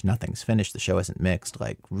finished, nothing's finished, the show isn't mixed,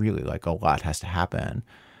 like really like a lot has to happen.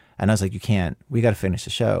 And I was like, we got to finish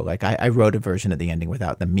the show. Like I wrote a version of the ending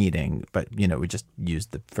without the meeting, but we just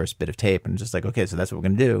used the first bit of tape and just like, okay, so that's what we're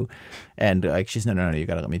going to do. And like, she's no, you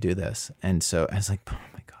got to let me do this. And so I was like, oh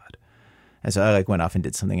my God. And so I like went off and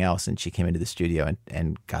did something else, and she came into the studio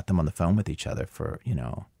and got them on the phone with each other for,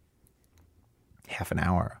 half an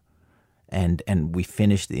hour. And we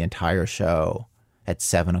finished the entire show at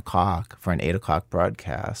 7:00 for an 8:00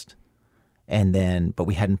 broadcast. And then, but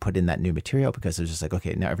we hadn't put in that new material because it was just like,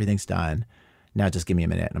 okay, now everything's done. Now just give me a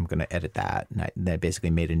minute and I'm going to edit that. And I basically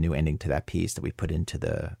made a new ending to that piece that we put into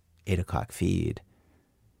the 8:00 feed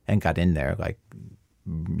and got in there, like,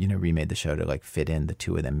 remade the show to like fit in the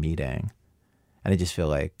two of them meeting. And I just feel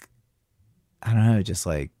like, I don't know, just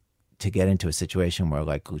like to get into a situation where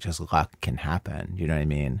like just luck can happen. You know what I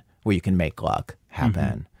mean? Where you can make luck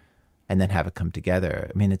happen. And then have it come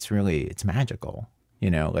together. I mean, it's magical,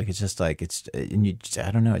 like it's just like,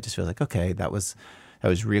 I don't know. It just feels like, okay, that was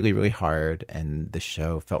really, really hard. And the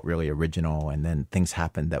show felt really original. And then things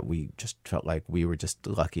happened that we just felt like we were just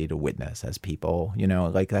lucky to witness as people,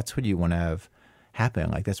 like that's what you want to have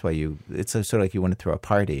happen. Like, that's why it's sort of like you want to throw a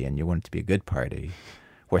party and you want it to be a good party,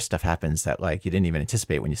 where stuff happens that like you didn't even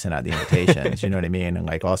anticipate when you sent out the invitations, you know what I mean? And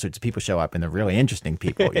like all sorts of people show up and they're really interesting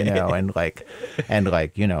people, and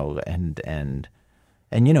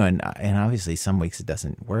obviously some weeks it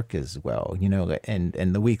doesn't work as well, and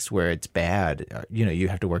the weeks where it's bad, you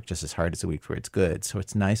have to work just as hard as the weeks where it's good. So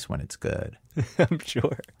it's nice when it's good. I'm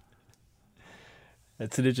sure.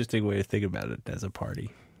 That's an interesting way to think about it as a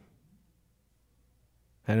party.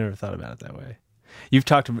 I never thought about it that way. You've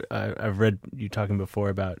talked. I've read you talking before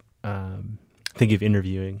about thinking of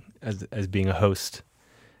interviewing as being a host,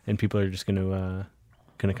 and people are just going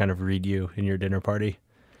to kind of read you in your dinner party.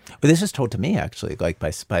 Well, this was told to me actually, like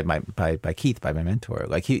by Keith, by my mentor.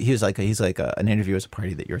 Like he's like an interview is a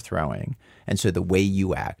party that you're throwing, and so the way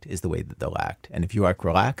you act is the way that they'll act. And if you act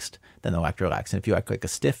relaxed, then they'll act relaxed. And if you act like a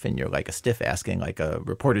stiff, and you're like a stiff asking like a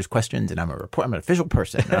reporter's questions, and I'm an official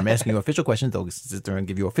person, and I'm asking you official questions, they'll sit there and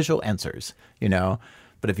give you official answers.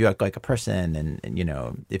 But if you act like a person, and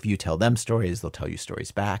if you tell them stories, they'll tell you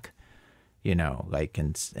stories back. Like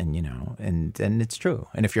and it's true.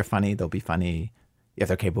 And if you're funny, they'll be funny. If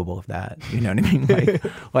they're capable of that, you know what I mean?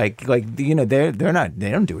 They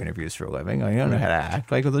don't do interviews for a living. They don't know how to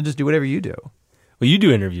act. Like, they'll just do whatever you do. Well, you do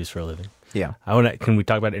interviews for a living. Yeah. Can we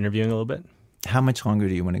talk about interviewing a little bit? How much longer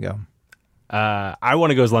do you want to go? I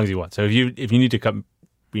want to go as long as you want. So if you need to cut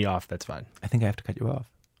me off, that's fine. I think I have to cut you off.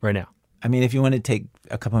 Right now. I mean, if you want to take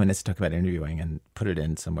a couple minutes to talk about interviewing and put it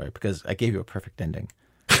in somewhere, because I gave you a perfect ending.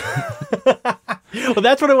 Well,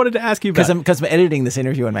 that's what I wanted to ask you about. Because I'm editing this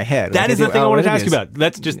interview in my head. That is the thing I wanted to ask you about.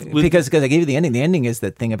 That's just because I gave you the ending. The ending is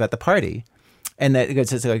that thing about the party, and that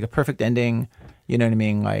it's like a perfect ending. You know what I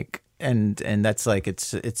mean? Like, and that's like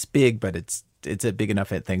it's big, but it's a big enough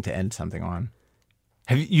thing to end something on.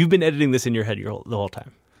 Have you been editing this in your head the whole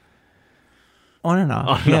time? On and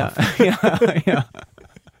off. Yeah.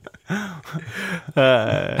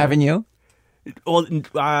 Haven't you? Well,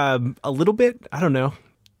 a little bit. I don't know.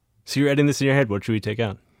 So you're editing this in your head. What should we take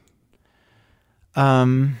out? I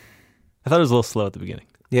thought it was a little slow at the beginning.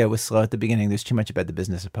 Yeah, it was slow at the beginning. There's too much about the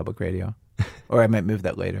business of public radio. Or I might move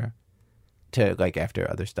that later to like after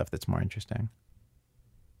other stuff that's more interesting.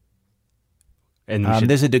 And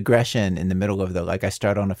there's a digression in the middle of I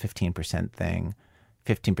start on a 15% thing.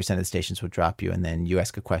 15% of the stations will drop you, and then you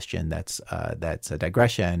ask a question that's a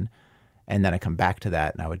digression, and then I come back to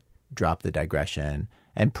that, and I would drop the digression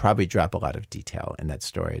and probably drop a lot of detail in that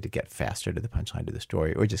story to get faster to the punchline of the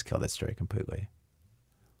story, or just kill that story completely.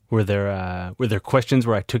 Were there questions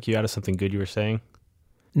where I took you out of something good you were saying?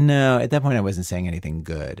 No, at that point I wasn't saying anything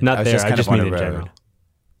good. Not I was there. I just on mean a in road. general.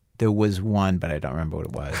 There was one, but I don't remember what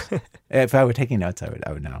it was. If I were taking notes, I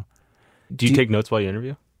would know. Do you take notes while you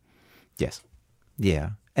interview? Yes.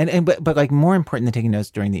 Yeah. But like more important than taking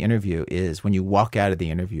notes during the interview is when you walk out of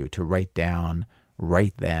the interview to write down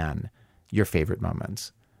right then your favorite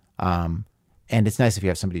moments. And it's nice if you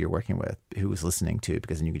have somebody you're working with who is listening to,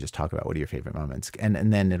 because then you can just talk about what are your favorite moments.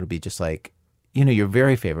 And then it'll be just like, your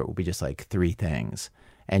very favorite will be just like 3 things.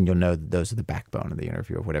 And you'll know that those are the backbone of the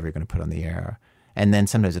interview of whatever you're going to put on the air. And then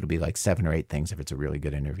sometimes it'll be like 7 or 8 things if it's a really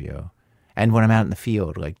good interview. And when I'm out in the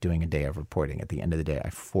field, like doing a day of reporting, at the end of the day, I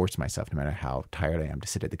force myself, no matter how tired I am, to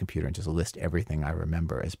sit at the computer and just list everything I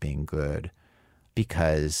remember as being good,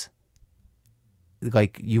 because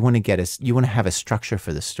like you want to have a structure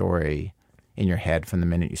for the story in your head from the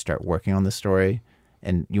minute you start working on the story,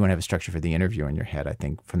 and you want to have a structure for the interview in your head, I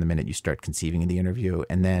think, from the minute you start conceiving the interview,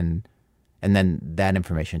 and then that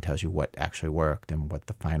information tells you what actually worked and what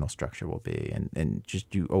the final structure will be, and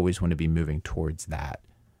just you always want to be moving towards that.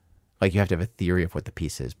 Like you have to have a theory of what the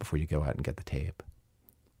piece is before you go out and get the tape.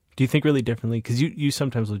 Do you think really differently? Because you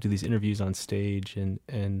sometimes will do these interviews on stage and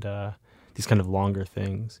these kind of longer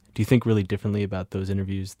things. Do you think really differently about those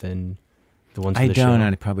interviews than the ones for the show? I don't,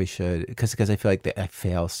 and I probably should, because I feel like I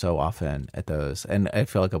fail so often at those. And I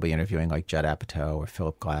feel like I'll be interviewing like Judd Apatow or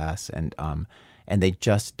Philip Glass, and they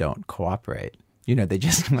just don't cooperate. They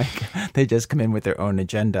just come in with their own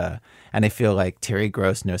agenda. And I feel like Terry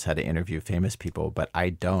Gross knows how to interview famous people, but I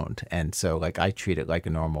don't. And so like I treat it like a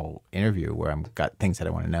normal interview where I've got things that I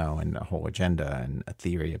want to know and a whole agenda and a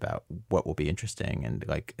theory about what will be interesting. And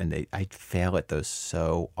I fail at those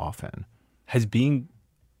so often. Has being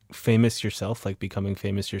famous yourself, like becoming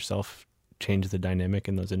famous yourself, changed the dynamic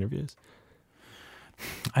in those interviews?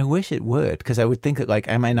 I wish it would, because I would think that, like,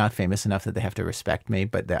 am I not famous enough that they have to respect me?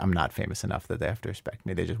 But I'm not famous enough that they have to respect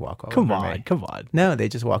me. They just walk all over me. Come on. No, they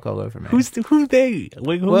just walk all over me. Who they?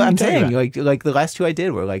 Like, well, I'm saying, like the last 2 I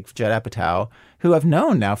did were like Judd Apatow, who I've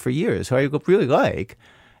known now for years, who I really like,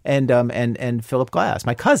 and Philip Glass,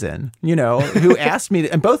 my cousin, who asked me,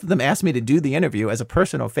 and both of them asked me to do the interview as a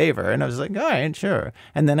personal favor, and I was like, all right, sure.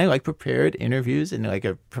 And then I prepared interviews and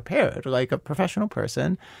prepared like a professional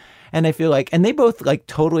person. And I feel like, and they both like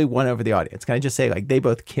totally won over the audience. Can I just say, like, they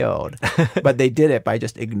both killed, but they did it by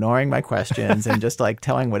just ignoring my questions and just like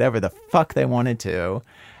telling whatever the fuck they wanted to.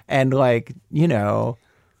 And like,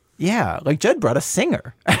 yeah, like Judd brought a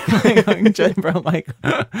singer. Judd brought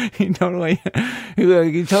he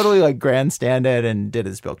totally like grandstanded and did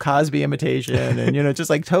his Bill Cosby imitation and, just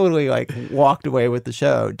like totally like walked away with the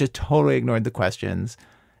show, just totally ignored the questions.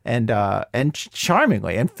 And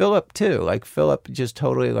charmingly, and Philip too. Like Philip just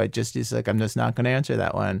totally he's like, I'm just not going to answer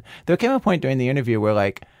that one. There came a point during the interview where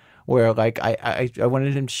I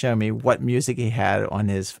wanted him to show me what music he had on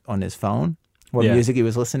his phone, what music he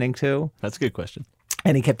was listening to. That's a good question.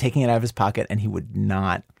 And he kept taking it out of his pocket, and he would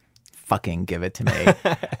not fucking give it to me.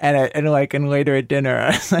 and later at dinner, I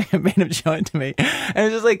was like, I made him show it to me, and it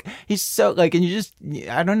was just like, he's so like, and you just,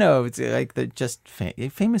 I don't know, it's like the just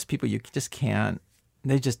famous people, you just can't.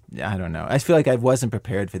 They just, I don't know. I feel like I wasn't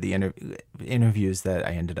prepared for the interviews that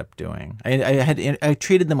I ended up doing. I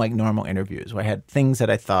treated them like normal interviews where I had things that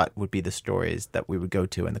I thought would be the stories that we would go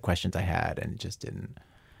to and the questions I had, and it just didn't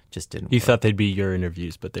You work. thought they'd be your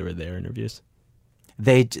interviews, but they were their interviews?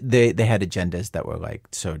 They had agendas that were like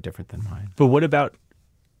so different than mine. But what about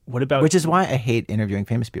Which is why I hate interviewing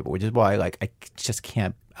famous people, which is why like I just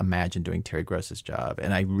can't imagine doing Terry Gross's job.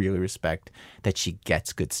 And I really respect that she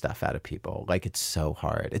gets good stuff out of people. Like, it's so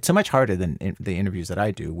hard. It's so much harder than the interviews that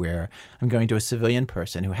I do, where I'm going to a civilian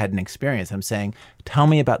person who had an experience. I'm saying, tell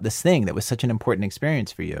me about this thing that was such an important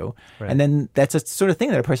experience for you. Right. And then that's a sort of thing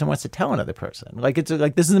that a person wants to tell another person. Like, it's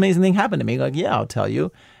like, this is an amazing thing happened to me. Like, yeah, I'll tell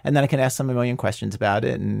you. And then I can ask them a million questions about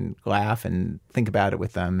it and laugh and think about it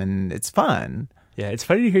with them. And it's fun. Yeah, it's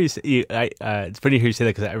funny to hear you say. It's funny to hear you say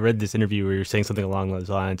that, because I read this interview where you're saying something along those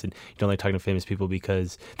lines, and you don't like talking to famous people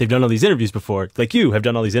because they've done all these interviews before. Like, you have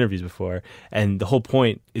done all these interviews before, and the whole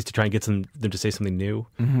point is to try and get them to say something new,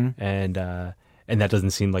 and that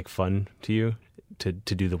doesn't seem like fun to you to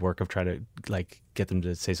do the work of trying to like get them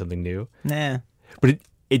to say something new. Nah, but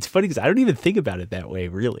it's funny because I don't even think about it that way,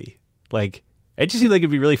 really. Like, it just seemed like it'd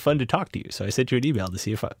be really fun to talk to you. So I sent you an email to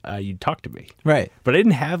see if you'd talk to me. Right. But I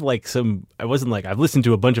didn't have I wasn't like, I've listened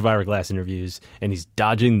to a bunch of Ira Glass interviews and he's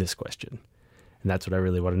dodging this question. And that's what I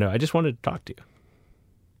really want to know. I just wanted to talk to you.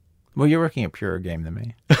 Well, you're working a purer game than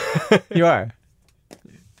me. You are.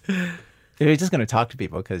 You're just going to talk to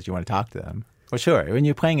people because you want to talk to them. Well, sure. When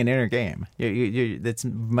you're playing an inner game, that's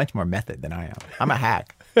much more method than I am. I'm a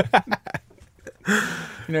hack.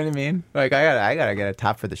 You know what I mean? Like, I gotta get a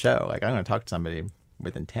top for the show. Like, I'm gonna talk to somebody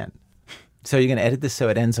with intent. So you're gonna edit this so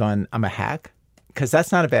it ends on "I'm a hack," because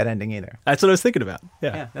that's not a bad ending either. That's what I was thinking about.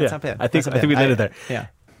 Yeah, that's not bad. I think we landed there. Yeah.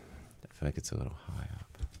 I feel like it's a little high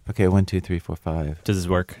up. Okay, 1, 2, 3, 4, 5. Does this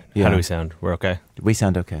work? Yeah. How do we sound? We're okay. We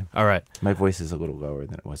sound okay. All right. My voice is a little lower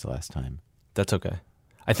than it was the last time. That's okay.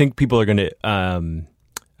 I think people are gonna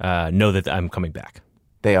know that I'm coming back.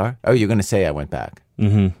 They are? Oh, you're gonna say I went back?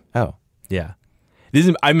 Mm-hmm. Oh, yeah.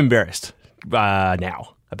 I'm embarrassed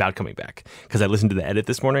now about coming back because I listened to the edit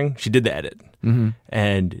this morning. She did the edit,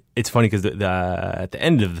 and it's funny because at the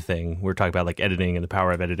end of the thing, we're talking about like editing and the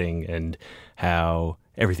power of editing and how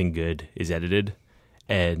everything good is edited,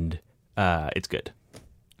 and it's good.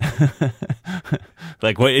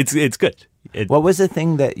 Like, what? It's good. What was the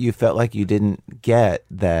thing that you felt like you didn't get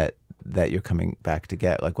that you're coming back to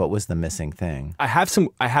get? Like, what was the missing thing? I have some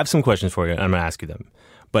questions for you, and I'm gonna ask you them.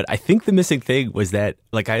 But I think the missing thing was that,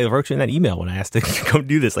 like, I wrote you in that email when I asked to come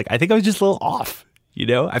do this. Like, I think I was just a little off, you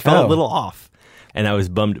know? I felt a little off, and I was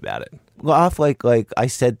bummed about it. Well, off, like I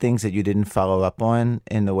said things that you didn't follow up on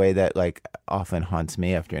in the way that, like, often haunts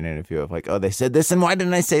me after an interview of, like, oh, they said this, and why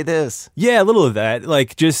didn't I say this? Yeah, a little of that.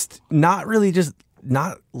 Like, just not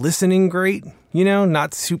not listening great, you know?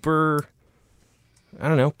 Not super, I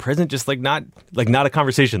don't know, present, just, not a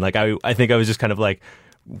conversation. Like, I think I was just kind of, like,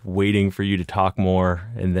 waiting for you to talk more,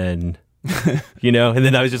 and then you know, and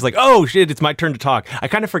then I was just like, oh shit, it's my turn to talk. I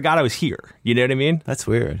kind of forgot I was here, you know what I mean? That's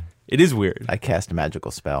weird. It is weird. I cast a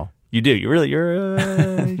magical spell. You do. You're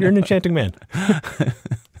an enchanting man.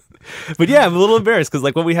 But yeah, I'm a little embarrassed because,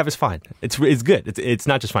 like, what we have is fine. It's good. It's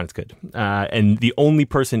not just fine, it's good. And the only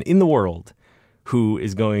person in the world who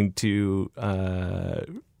is going to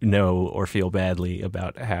know or feel badly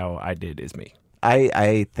about how I did is me.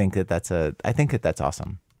 I think that's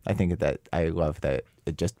awesome. I think that I love that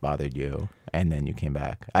it just bothered you and then you came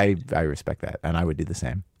back. I respect that, and I would do the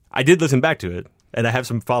same. I did listen back to it, and I have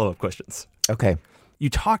some follow-up questions. Okay. You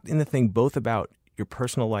talked in the thing both about your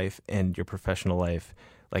personal life and your professional life.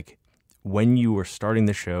 Like, when you were starting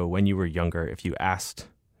the show, when you were younger, if you asked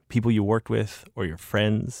people you worked with or your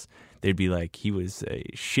friends, they'd be like, he was a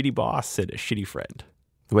shitty boss and a shitty friend.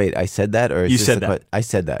 Wait, I said that, or you said that? I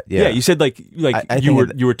said that. Yeah, you said like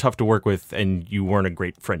you were tough to work with, and you weren't a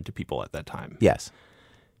great friend to people at that time. Yes.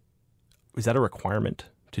 Was that a requirement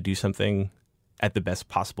to do something at the best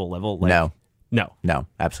possible level? No,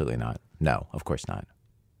 absolutely not. No, of course not.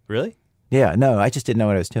 Really? Yeah, no, I just didn't know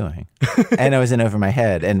what I was doing, and I was in over my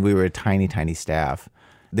head, and we were a tiny staff.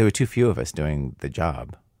 There were too few of us doing the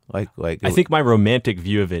job. Like I think my romantic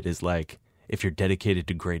view of it is like, if you're dedicated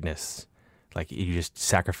to greatness, like, you just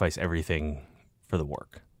sacrifice everything for the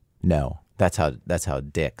work. No, that's how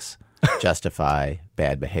dicks justify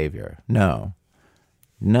bad behavior. No.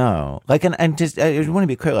 Like, and I want to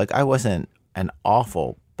be clear. Like, I wasn't an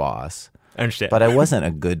awful boss. I understand, but I wasn't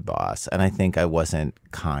a good boss, and I think I wasn't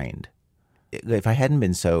kind. If I hadn't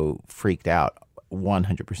been so freaked out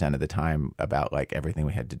 100% of the time about, like, everything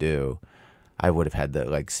we had to do, I would have had the,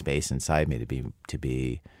 like, space inside me to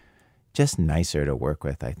be just nicer to work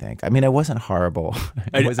with, I think. I mean, I wasn't horrible.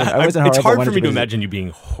 I wasn't it's horrible hard for me to 100%. imagine you being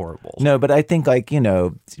horrible. No, but I think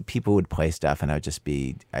people would play stuff and I would just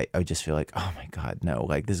feel like, oh my God, no,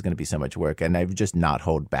 like this is going to be so much work. And I would just not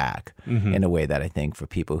hold back in a way that I think for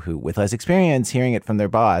people who with less experience, hearing it from their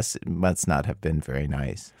boss must not have been very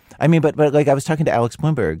nice. I mean, but like I was talking to Alex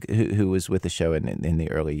Bloomberg, who was with the show in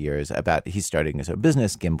the early years, about he's starting his own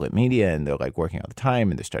business, Gimlet Media, and they're like working all the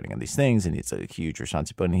time and they're starting on these things and it's a huge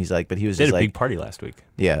responsibility. And he's like, but he was They just had a like, big party last week.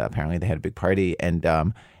 yeah, apparently they had a big party and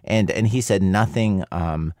he said nothing.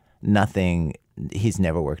 He's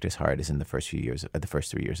never worked as hard as in the first 3 years of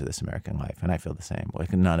This American Life, and I feel the same.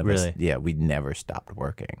 Like none of us, Really? we never stopped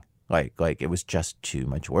working. Like it was just too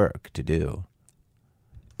much work to do,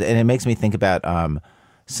 and it makes me think about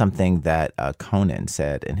something that Conan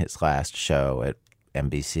said in his last show at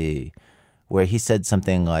NBC, where he said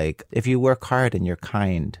something like, "If you work hard and you're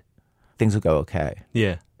kind, things will go okay."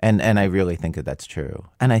 Yeah. And I really think that that's true.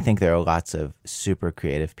 And I think there are lots of super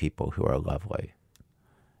creative people who are lovely.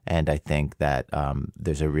 And I think that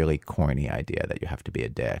there's a really corny idea that you have to be a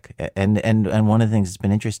dick. And one of the things that's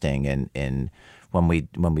been interesting in when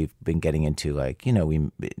we've been getting into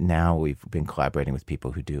we've been collaborating with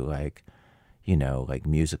people who do like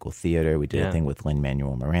musical theater. We did a thing with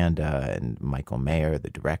Lin-Manuel Miranda and Michael Mayer, the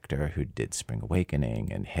director, who did Spring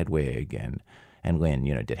Awakening and Hedwig, and Lin,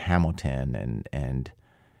 did Hamilton, and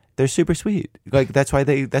they're super sweet. Like that's why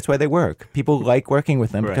they work. People like working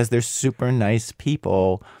with them because they're super nice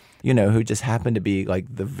people, who just happen to be like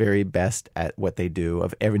the very best at what they do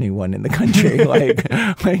of anyone in the country.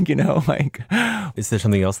 Is there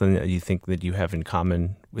something else then that you think that you have in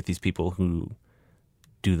common with these people who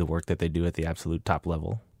do the work that they do at the absolute top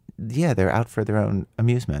level? Yeah, they're out for their own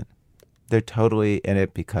amusement. They're totally in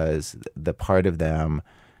it because the part of them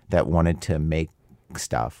that wanted to make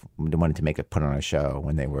stuff, wanted to put on a show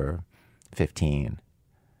when they were 15,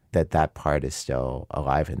 that part is still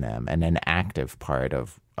alive in them and an active part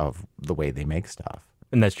of the way they make stuff.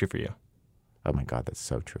 And that's true for you. Oh my God, that's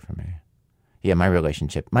so true for me. Yeah, my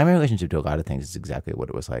relationship to a lot of things is exactly what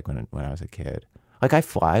it was like when I was a kid. Like I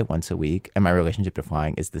fly once a week, and my relationship to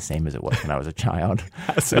flying is the same as it was when I was a child.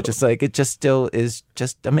 So it just still is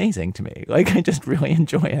just amazing to me. Like I just really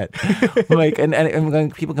enjoy it. Like and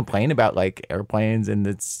when people complain about like airplanes and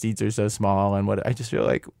the seats are so small and what, I just feel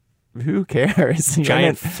like, who cares?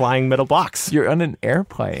 Giant flying metal box. You're on an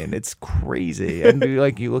airplane. It's crazy. And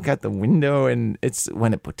you look out the window and it's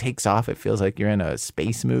when it takes off, it feels like you're in a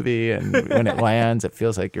space movie. And when it lands, it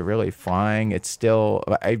feels like you're really flying. It's still,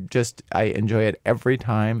 I enjoy it every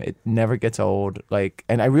time. It never gets old.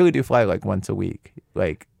 And I really do fly like once a week,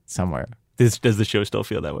 like somewhere. Does the show still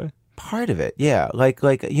feel that way? Part of it. Yeah. I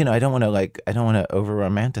don't want to over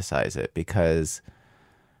romanticize it because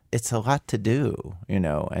it's a lot to do,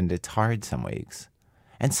 and it's hard some weeks.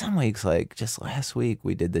 And some weeks, like just last week,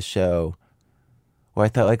 we did the show where I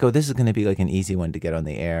thought like, oh, this is going to be like an easy one to get on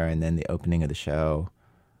the air. And then the opening of the show,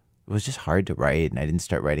 it was just hard to write. And I didn't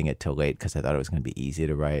start writing it till late because I thought it was going to be easy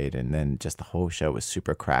to write. And then just the whole show was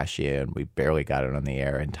super crashy and we barely got it on the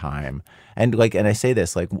air in time. And I say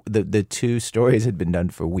this, like the two stories had been done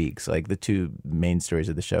for weeks, like the two main stories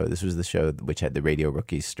of the show. This was the show which had the Radio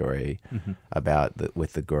Rookies story about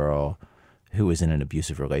with the girl who was in an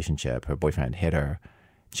abusive relationship. Her boyfriend hit her.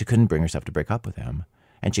 She couldn't bring herself to break up with him.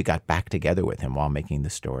 And she got back together with him while making the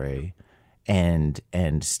story. And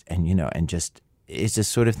just, it's this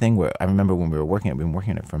sort of thing where I remember when we were working, I've been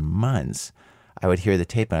working on it for months. I would hear the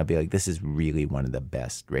tape and I'd be like, this is really one of the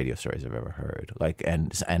best radio stories I've ever heard.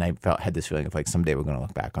 And I had this feeling of like someday we're going to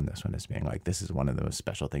look back on this one as being like, this is one of the most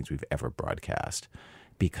special things we've ever broadcast,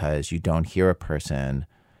 because you don't hear a person,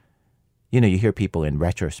 you hear people in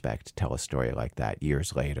retrospect tell a story like that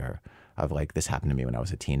years later of like, this happened to me when I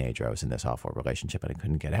was a teenager. I was in this awful relationship and I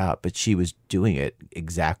couldn't get out. But she was doing it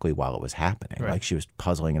exactly while it was happening. Right. Like she was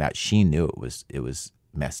puzzling it out. She knew it was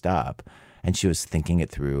messed up, and she was thinking it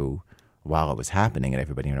through while it was happening, and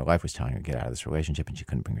everybody in her life was telling her to get out of this relationship, and she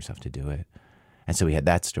couldn't bring herself to do it. And so we had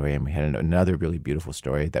that story, and we had another really beautiful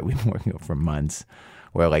story that we've been working on for months,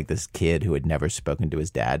 where like this kid who had never spoken to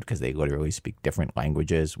his dad because they literally speak different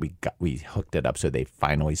languages, we hooked it up so they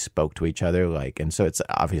finally spoke to each other. And so it's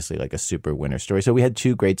obviously like a super winner story. So we had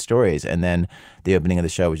two great stories, and then the opening of the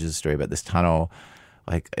show, which is a story about this tunnel.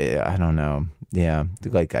 I don't know. Yeah.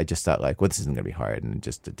 I just thought well, this isn't going to be hard. And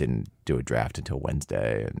just didn't do a draft until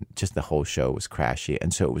Wednesday. And just the whole show was crashy.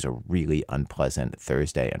 And so it was a really unpleasant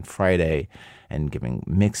Thursday and Friday, and giving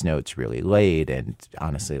mix notes really late. And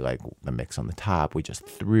honestly, the mix on the top, we just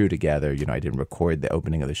threw together. I didn't record the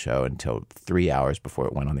opening of the show until 3 hours before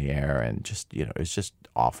it went on the air. And just, it was just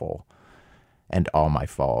awful and all my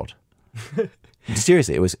fault.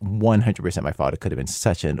 Seriously, it was 100% my fault. It could have been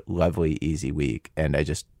such a lovely, easy week, and I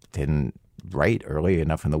just didn't write early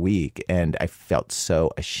enough in the week, and I felt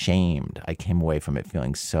so ashamed. I came away from it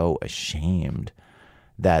feeling so ashamed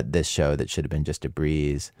that this show that should have been just a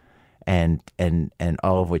breeze, and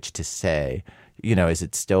all of which to say, is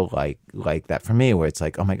it still like that for me, where it's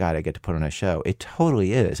like, oh my God, I get to put on a show? It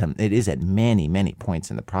totally is. It is at many, many points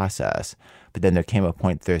in the process. But then there came a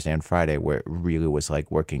point Thursday and Friday where it really was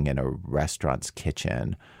like working in a restaurant's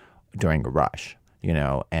kitchen during a rush,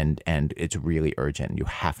 and it's really urgent. You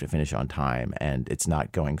have to finish on time, and it's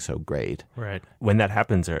not going so great. Right. When that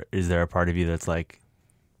happens, is there a part of you that's like,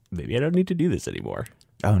 maybe I don't need to do this anymore?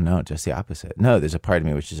 Oh, no, just the opposite. No, there's a part of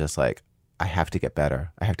me which is just like, I have to get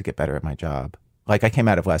better. I have to get better at my job. Like, I came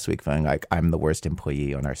out of last week feeling like I'm the worst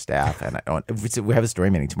employee on our staff. And we have a story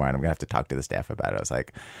meeting tomorrow, and I'm going to have to talk to the staff about it. I was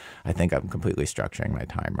like, I think I'm completely structuring my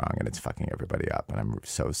time wrong, and it's fucking everybody up. And I'm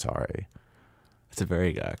so sorry. It's a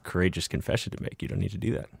very courageous confession to make. You don't need to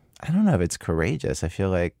do that. I don't know if it's courageous. I feel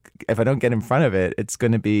like if I don't get in front of it, it's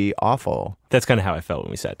going to be awful. That's kind of how I felt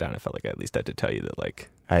when we sat down. I felt like I at least had to tell you that, like,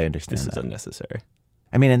 I understand this that. is unnecessary.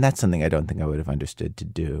 I mean, and that's something I don't think I would have understood to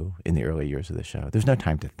do in the early years of the show. There's no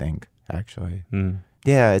time to think, actually.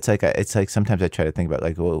 Yeah, it's like sometimes I try to think about,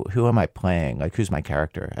 like, well, who am I playing? Like, who's my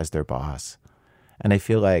character as their boss? And I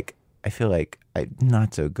feel like I'm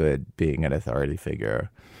not so good being an authority figure,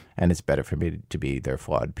 and it's better for me to be their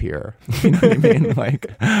flawed peer. You know what I mean? Like,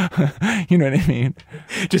 you know what I mean?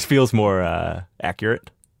 It just feels more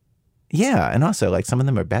accurate. Yeah, and also like some of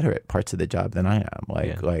them are better at parts of the job than I am.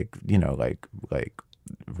 Like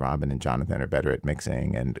Robin and Jonathan are better at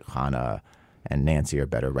mixing, and Hannah and Nancy are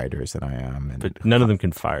better writers than I am. And but none of them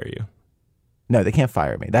can fire you. No, they can't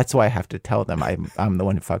fire me. That's why I have to tell them I'm the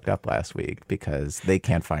one who fucked up last week, because they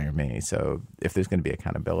can't fire me. So if there's going to be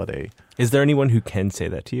accountability. Is there anyone who can say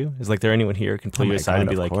that to you? Is there anyone here who can pull you aside and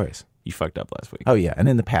be like, course. You fucked up last week? Oh, yeah. And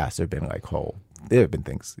in the past, there have been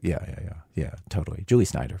things. Yeah, totally. Julie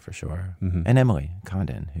Snyder, for sure. Mm-hmm. And Emily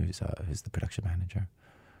Condon, who's the production manager,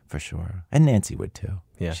 for sure. And Nancy would, too.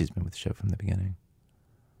 Yeah. She's been with the show from the beginning.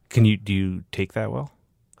 Do you take that well?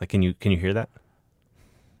 Like, can you hear that?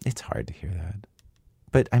 It's hard to hear that.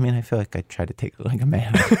 But, I mean, I feel like I try to take it like a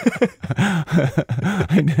man.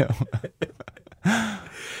 I know.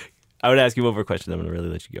 I would ask you one more question. I'm going to really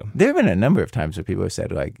let you go. There have been a number of times where people have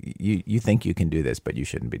said, like, you think you can do this, but you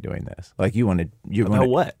shouldn't be doing this. Like, you want to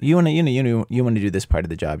what? You want to do this part of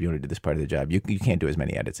the job. You want to do this part of the job. You can't do as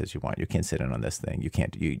many edits as you want. You can't sit in on this thing. You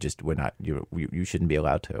can't. You shouldn't be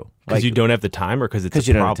allowed to. Because you don't have the time, or because it's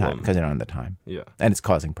a problem? Because you don't have the time. Yeah. And it's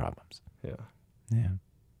causing problems. Yeah. Yeah.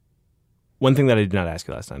 One thing that I did not ask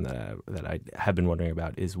you last time that I have been wondering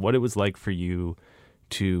about is what it was like for you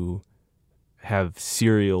to have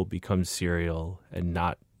Serial become Serial and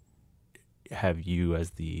not have you as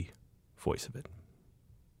the voice of it.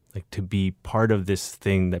 Like, to be part of this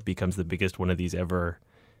thing that becomes the biggest one of these ever,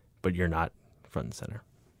 but you're not front and center.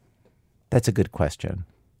 That's a good question.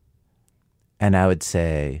 And I would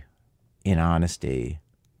say, in honesty,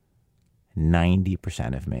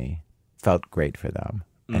 90% of me felt great for them.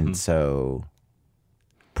 Mm-hmm. And so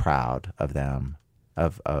proud of them,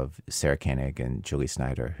 of Sarah Koenig and Julie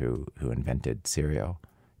Snyder, who invented Serial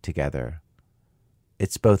together.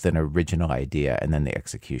 It's both an original idea, and then the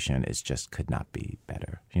execution could not be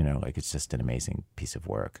better. It's just an amazing piece of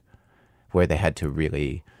work where they had to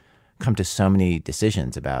really come to so many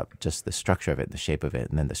decisions about just the structure of it, the shape of it,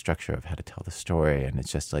 and then the structure of how to tell the story. And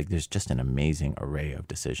it's just like there's just an amazing array of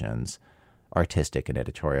decisions, artistic and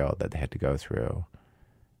editorial, that they had to go through.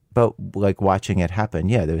 But like watching it happen,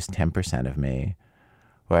 yeah, there was 10% of me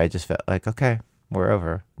where I just felt like, okay, we're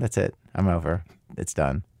over. That's it. I'm over. It's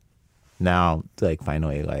done. Now, like,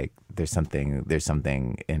 finally, like, there's something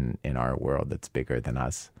in our world that's bigger than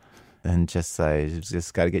us, and I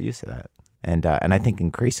just got to get used to that. And I think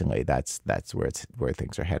increasingly that's where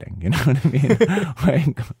things are heading. You know what I mean?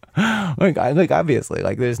 like obviously,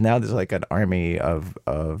 like there's like an army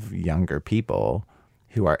of younger people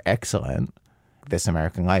who are excellent. This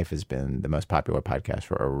American Life has been the most popular podcast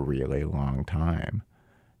for a really long time.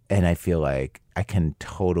 And I feel like I can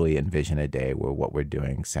totally envision a day where what we're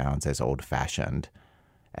doing sounds as old-fashioned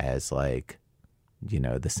as, like,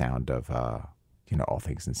 the sound of, All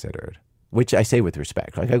Things Considered. Which I say with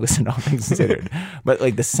respect. Like, I listen to All Things Considered. But,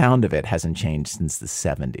 like, the sound of it hasn't changed since the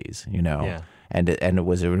 70s, Yeah. And it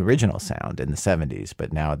was an original sound in the 70s,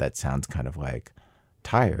 but now that sounds kind of, like,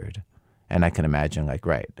 tired. And I can imagine, like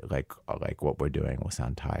what we're doing will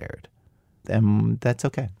sound tired. And that's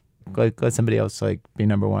okay. Like, let somebody else, like, be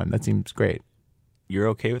number one. That seems great. You're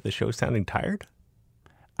okay with the show sounding tired?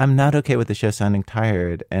 I'm not okay with the show sounding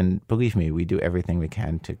tired, and believe me, we do everything we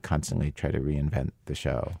can to constantly try to reinvent the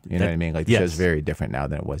show. You know what I mean? Like the show's very different now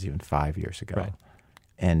than it was even 5 years ago. Right.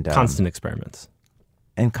 And Constant experiments.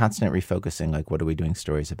 and constant refocusing. Like, what are we doing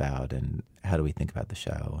stories about, and how do we think about the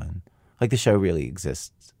show? And like the show really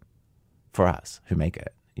exists for us who make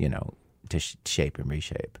it, you know, to shape and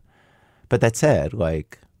reshape. But that said,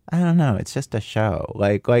 like, I don't know. It's just a show.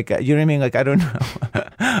 Like, you know what I mean? Like, I don't know.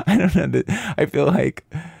 I don't know. I feel like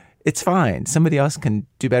it's fine. Somebody else can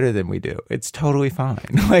do better than we do. It's totally fine.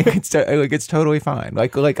 It's totally fine.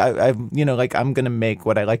 I'm gonna make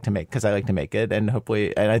what I like to make because I like to make it, and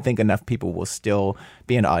hopefully, and I think enough people will still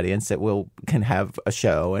be an audience that can have a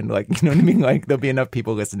show, and like, you know what I mean? Like, there'll be enough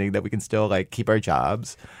people listening that we can still like keep our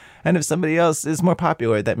jobs. And if somebody else is more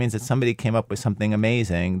popular, that means that somebody came up with something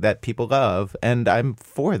amazing that people love, and I'm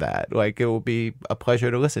for that. Like, it will be a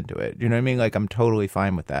pleasure to listen to it. You know what I mean? Like, I'm totally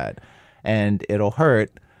fine with that. And it'll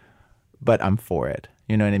hurt, but I'm for it.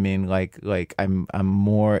 You know what I mean? Like I'm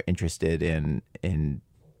more interested in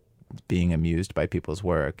being amused by people's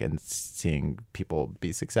work and seeing people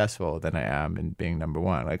be successful than I am in being number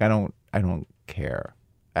one. Like, I don't care.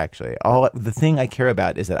 Actually, the thing I care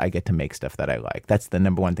about is that I get to make stuff that I like. That's the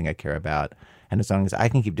number one thing I care about. And as long as I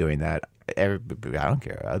can keep doing that, I don't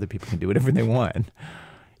care. Other people can do whatever they want.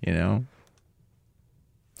 You know.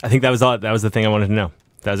 I think that was all. That was the thing I wanted to know.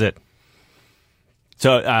 That was it.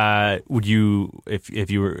 So, would you, if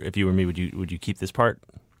you were me, would you keep this part?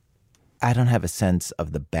 I don't have a sense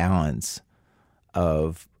of the balance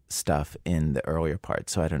of stuff in the earlier part,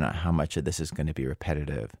 so I don't know how much of this is going to be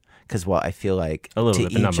repetitive. Because while I feel like to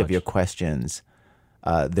each of your questions,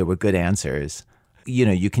 there were good answers, you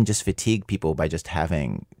know, you can just fatigue people by just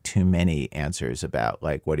having too many answers about,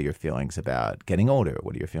 like, what are your feelings about getting older?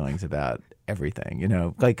 What are your feelings about everything? You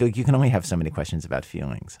know, like you can only have so many questions about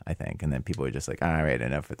feelings, I think. And then people are just like, all right,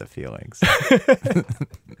 enough with the feelings.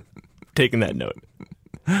 Taking that note.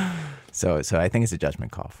 So I think it's a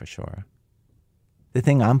judgment call for sure. The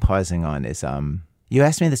thing I'm pausing on is, you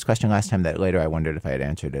asked me this question last time that later I wondered if I had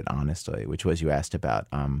answered it honestly, which was you asked about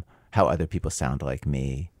how other people sound like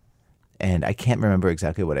me. And I can't remember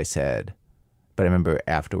exactly what I said, but I remember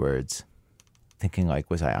afterwards thinking,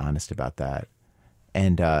 like, was I honest about that?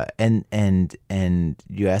 And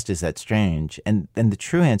you asked, is that strange? And the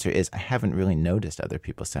true answer is I haven't really noticed other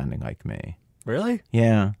people sounding like me. Really?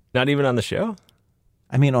 Yeah. Not even on the show?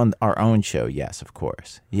 I mean, on our own show, yes, of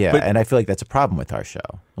course. Yeah, and I feel like that's a problem with our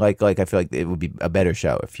show. Like I feel like it would be a better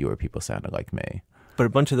show if fewer people sounded like me. But a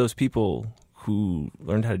bunch of those people who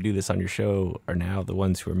learned how to do this on your show are now the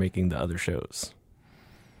ones who are making the other shows.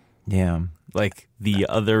 Yeah. Like, the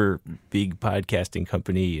other big podcasting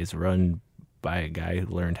company is run by a guy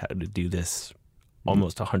who learned how to do this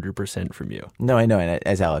almost 100% from you. No, I know, and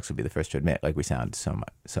as Alex would be the first to admit, like, we sound so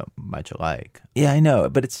much alike. Yeah, I know,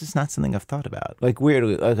 but it's just not something I've thought about. Like,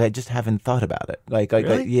 weirdly, like, I just haven't thought about it.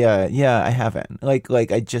 Really? Yeah, I haven't. Like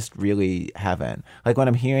I just really haven't. Like, when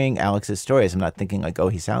I'm hearing Alex's stories, I'm not thinking like, oh,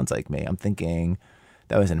 he sounds like me. I'm thinking,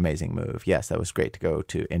 that was an amazing move. Yes, that was great to go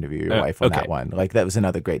to interview your wife on that one. Like, that was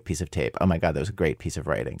another great piece of tape. Oh my God, that was a great piece of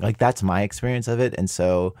writing. Like, that's my experience of it, and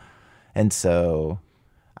so.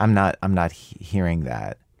 I'm not hearing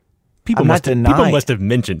that. People must have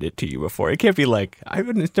mentioned it to you before. It can't be like,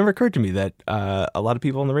 it's never occurred to me that a lot of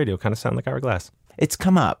people on the radio kind of sound like Ira Glass. It's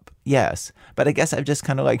come up, yes. But I guess I've just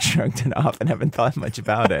kind of like shrugged it off and haven't thought much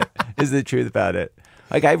about it, is the truth about it.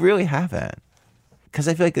 Like, I really haven't. Because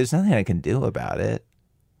I feel like there's nothing I can do about it.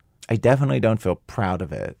 I definitely don't feel proud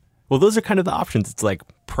of it. Well, those are kind of the options. It's like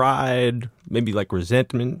pride, maybe like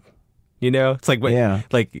resentment, you know? It's like,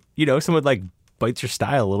 like, you know, someone like bites your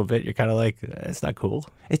style a little bit, you're kind of like, it's not cool.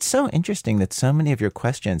 It's so interesting that so many of your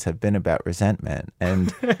questions have been about resentment,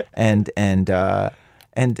 and I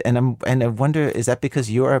wonder, is that because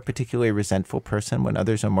you're a particularly resentful person when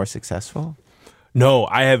others are more successful? No,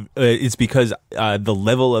 I have. It's because the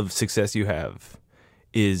level of success you have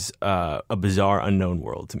is a bizarre, unknown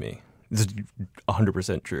world to me. This is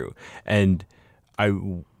 100% true, and I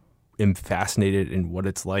am fascinated in what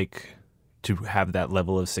it's like to have that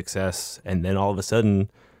level of success, and then all of a sudden,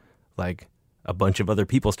 like, a bunch of other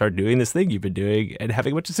people start doing this thing you've been doing and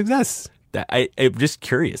having a bunch of success. I'm just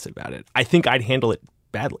curious about it. I think I'd handle it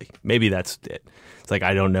badly. Maybe that's it. It's like,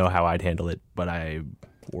 I don't know how I'd handle it, but I'm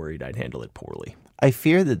worried I'd handle it poorly. I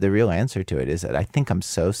fear that the real answer to it is that I think I'm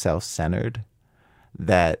so self-centered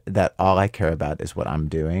that all I care about is what I'm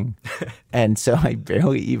doing. And so I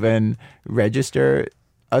barely even register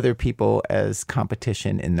other people as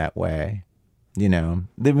competition in that way. You know,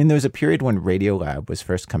 I mean, there was a period when Radiolab was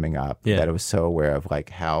first coming up that I was so aware of,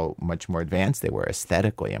 like how much more advanced they were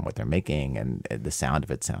aesthetically and what they're making, and the sound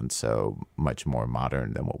of it sounds so much more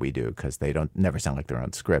modern than what we do because they don't never sound like their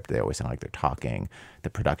own script. They always sound like they're talking. The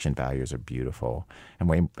production values are beautiful and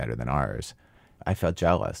way better than ours. I felt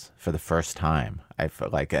jealous for the first time. I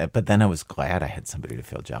felt like, but then I was glad I had somebody to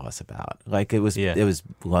feel jealous about. Like it was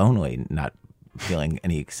lonely not feeling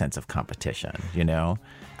any sense of competition, you know?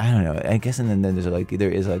 I don't know. I guess, and then there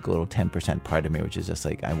is like a little 10% part of me which is just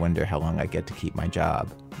like, I wonder how long I get to keep my job.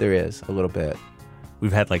 There is a little bit.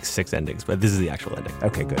 We've had like 6 endings, but this is the actual ending.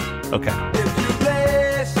 Okay, good. Okay. If you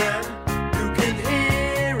listen, you can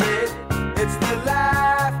hear it. It's the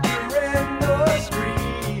laughter in the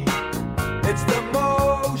screen. It's the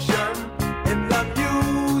motion in the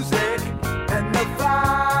music and the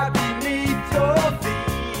vibe beneath your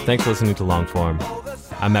feet. Thanks for listening to Longform.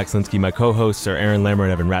 I'm Max Linsky. My co-hosts are Aaron Lammer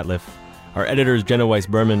and Evan Ratliff. Our editor is Jenna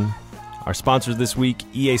Weiss-Berman. Our sponsors this week,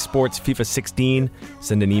 EA Sports FIFA 16.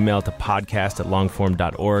 Send an email to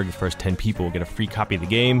podcast@longform.org. The first 10 people will get a free copy of the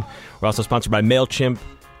game. We're also sponsored by MailChimp,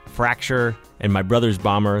 Fracture, and My Brother's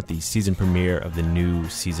Bomber, the season premiere of the new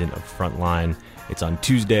season of Frontline. It's on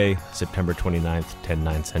Tuesday, September 29th,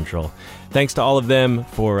 10/9 Central. Thanks to all of them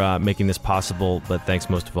for making this possible, but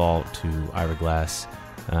thanks most of all to Ira Glass,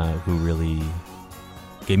 who really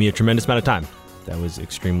gave me a tremendous amount of time. That was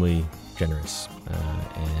extremely generous,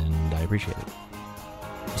 and I appreciate it.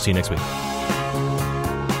 See you next week.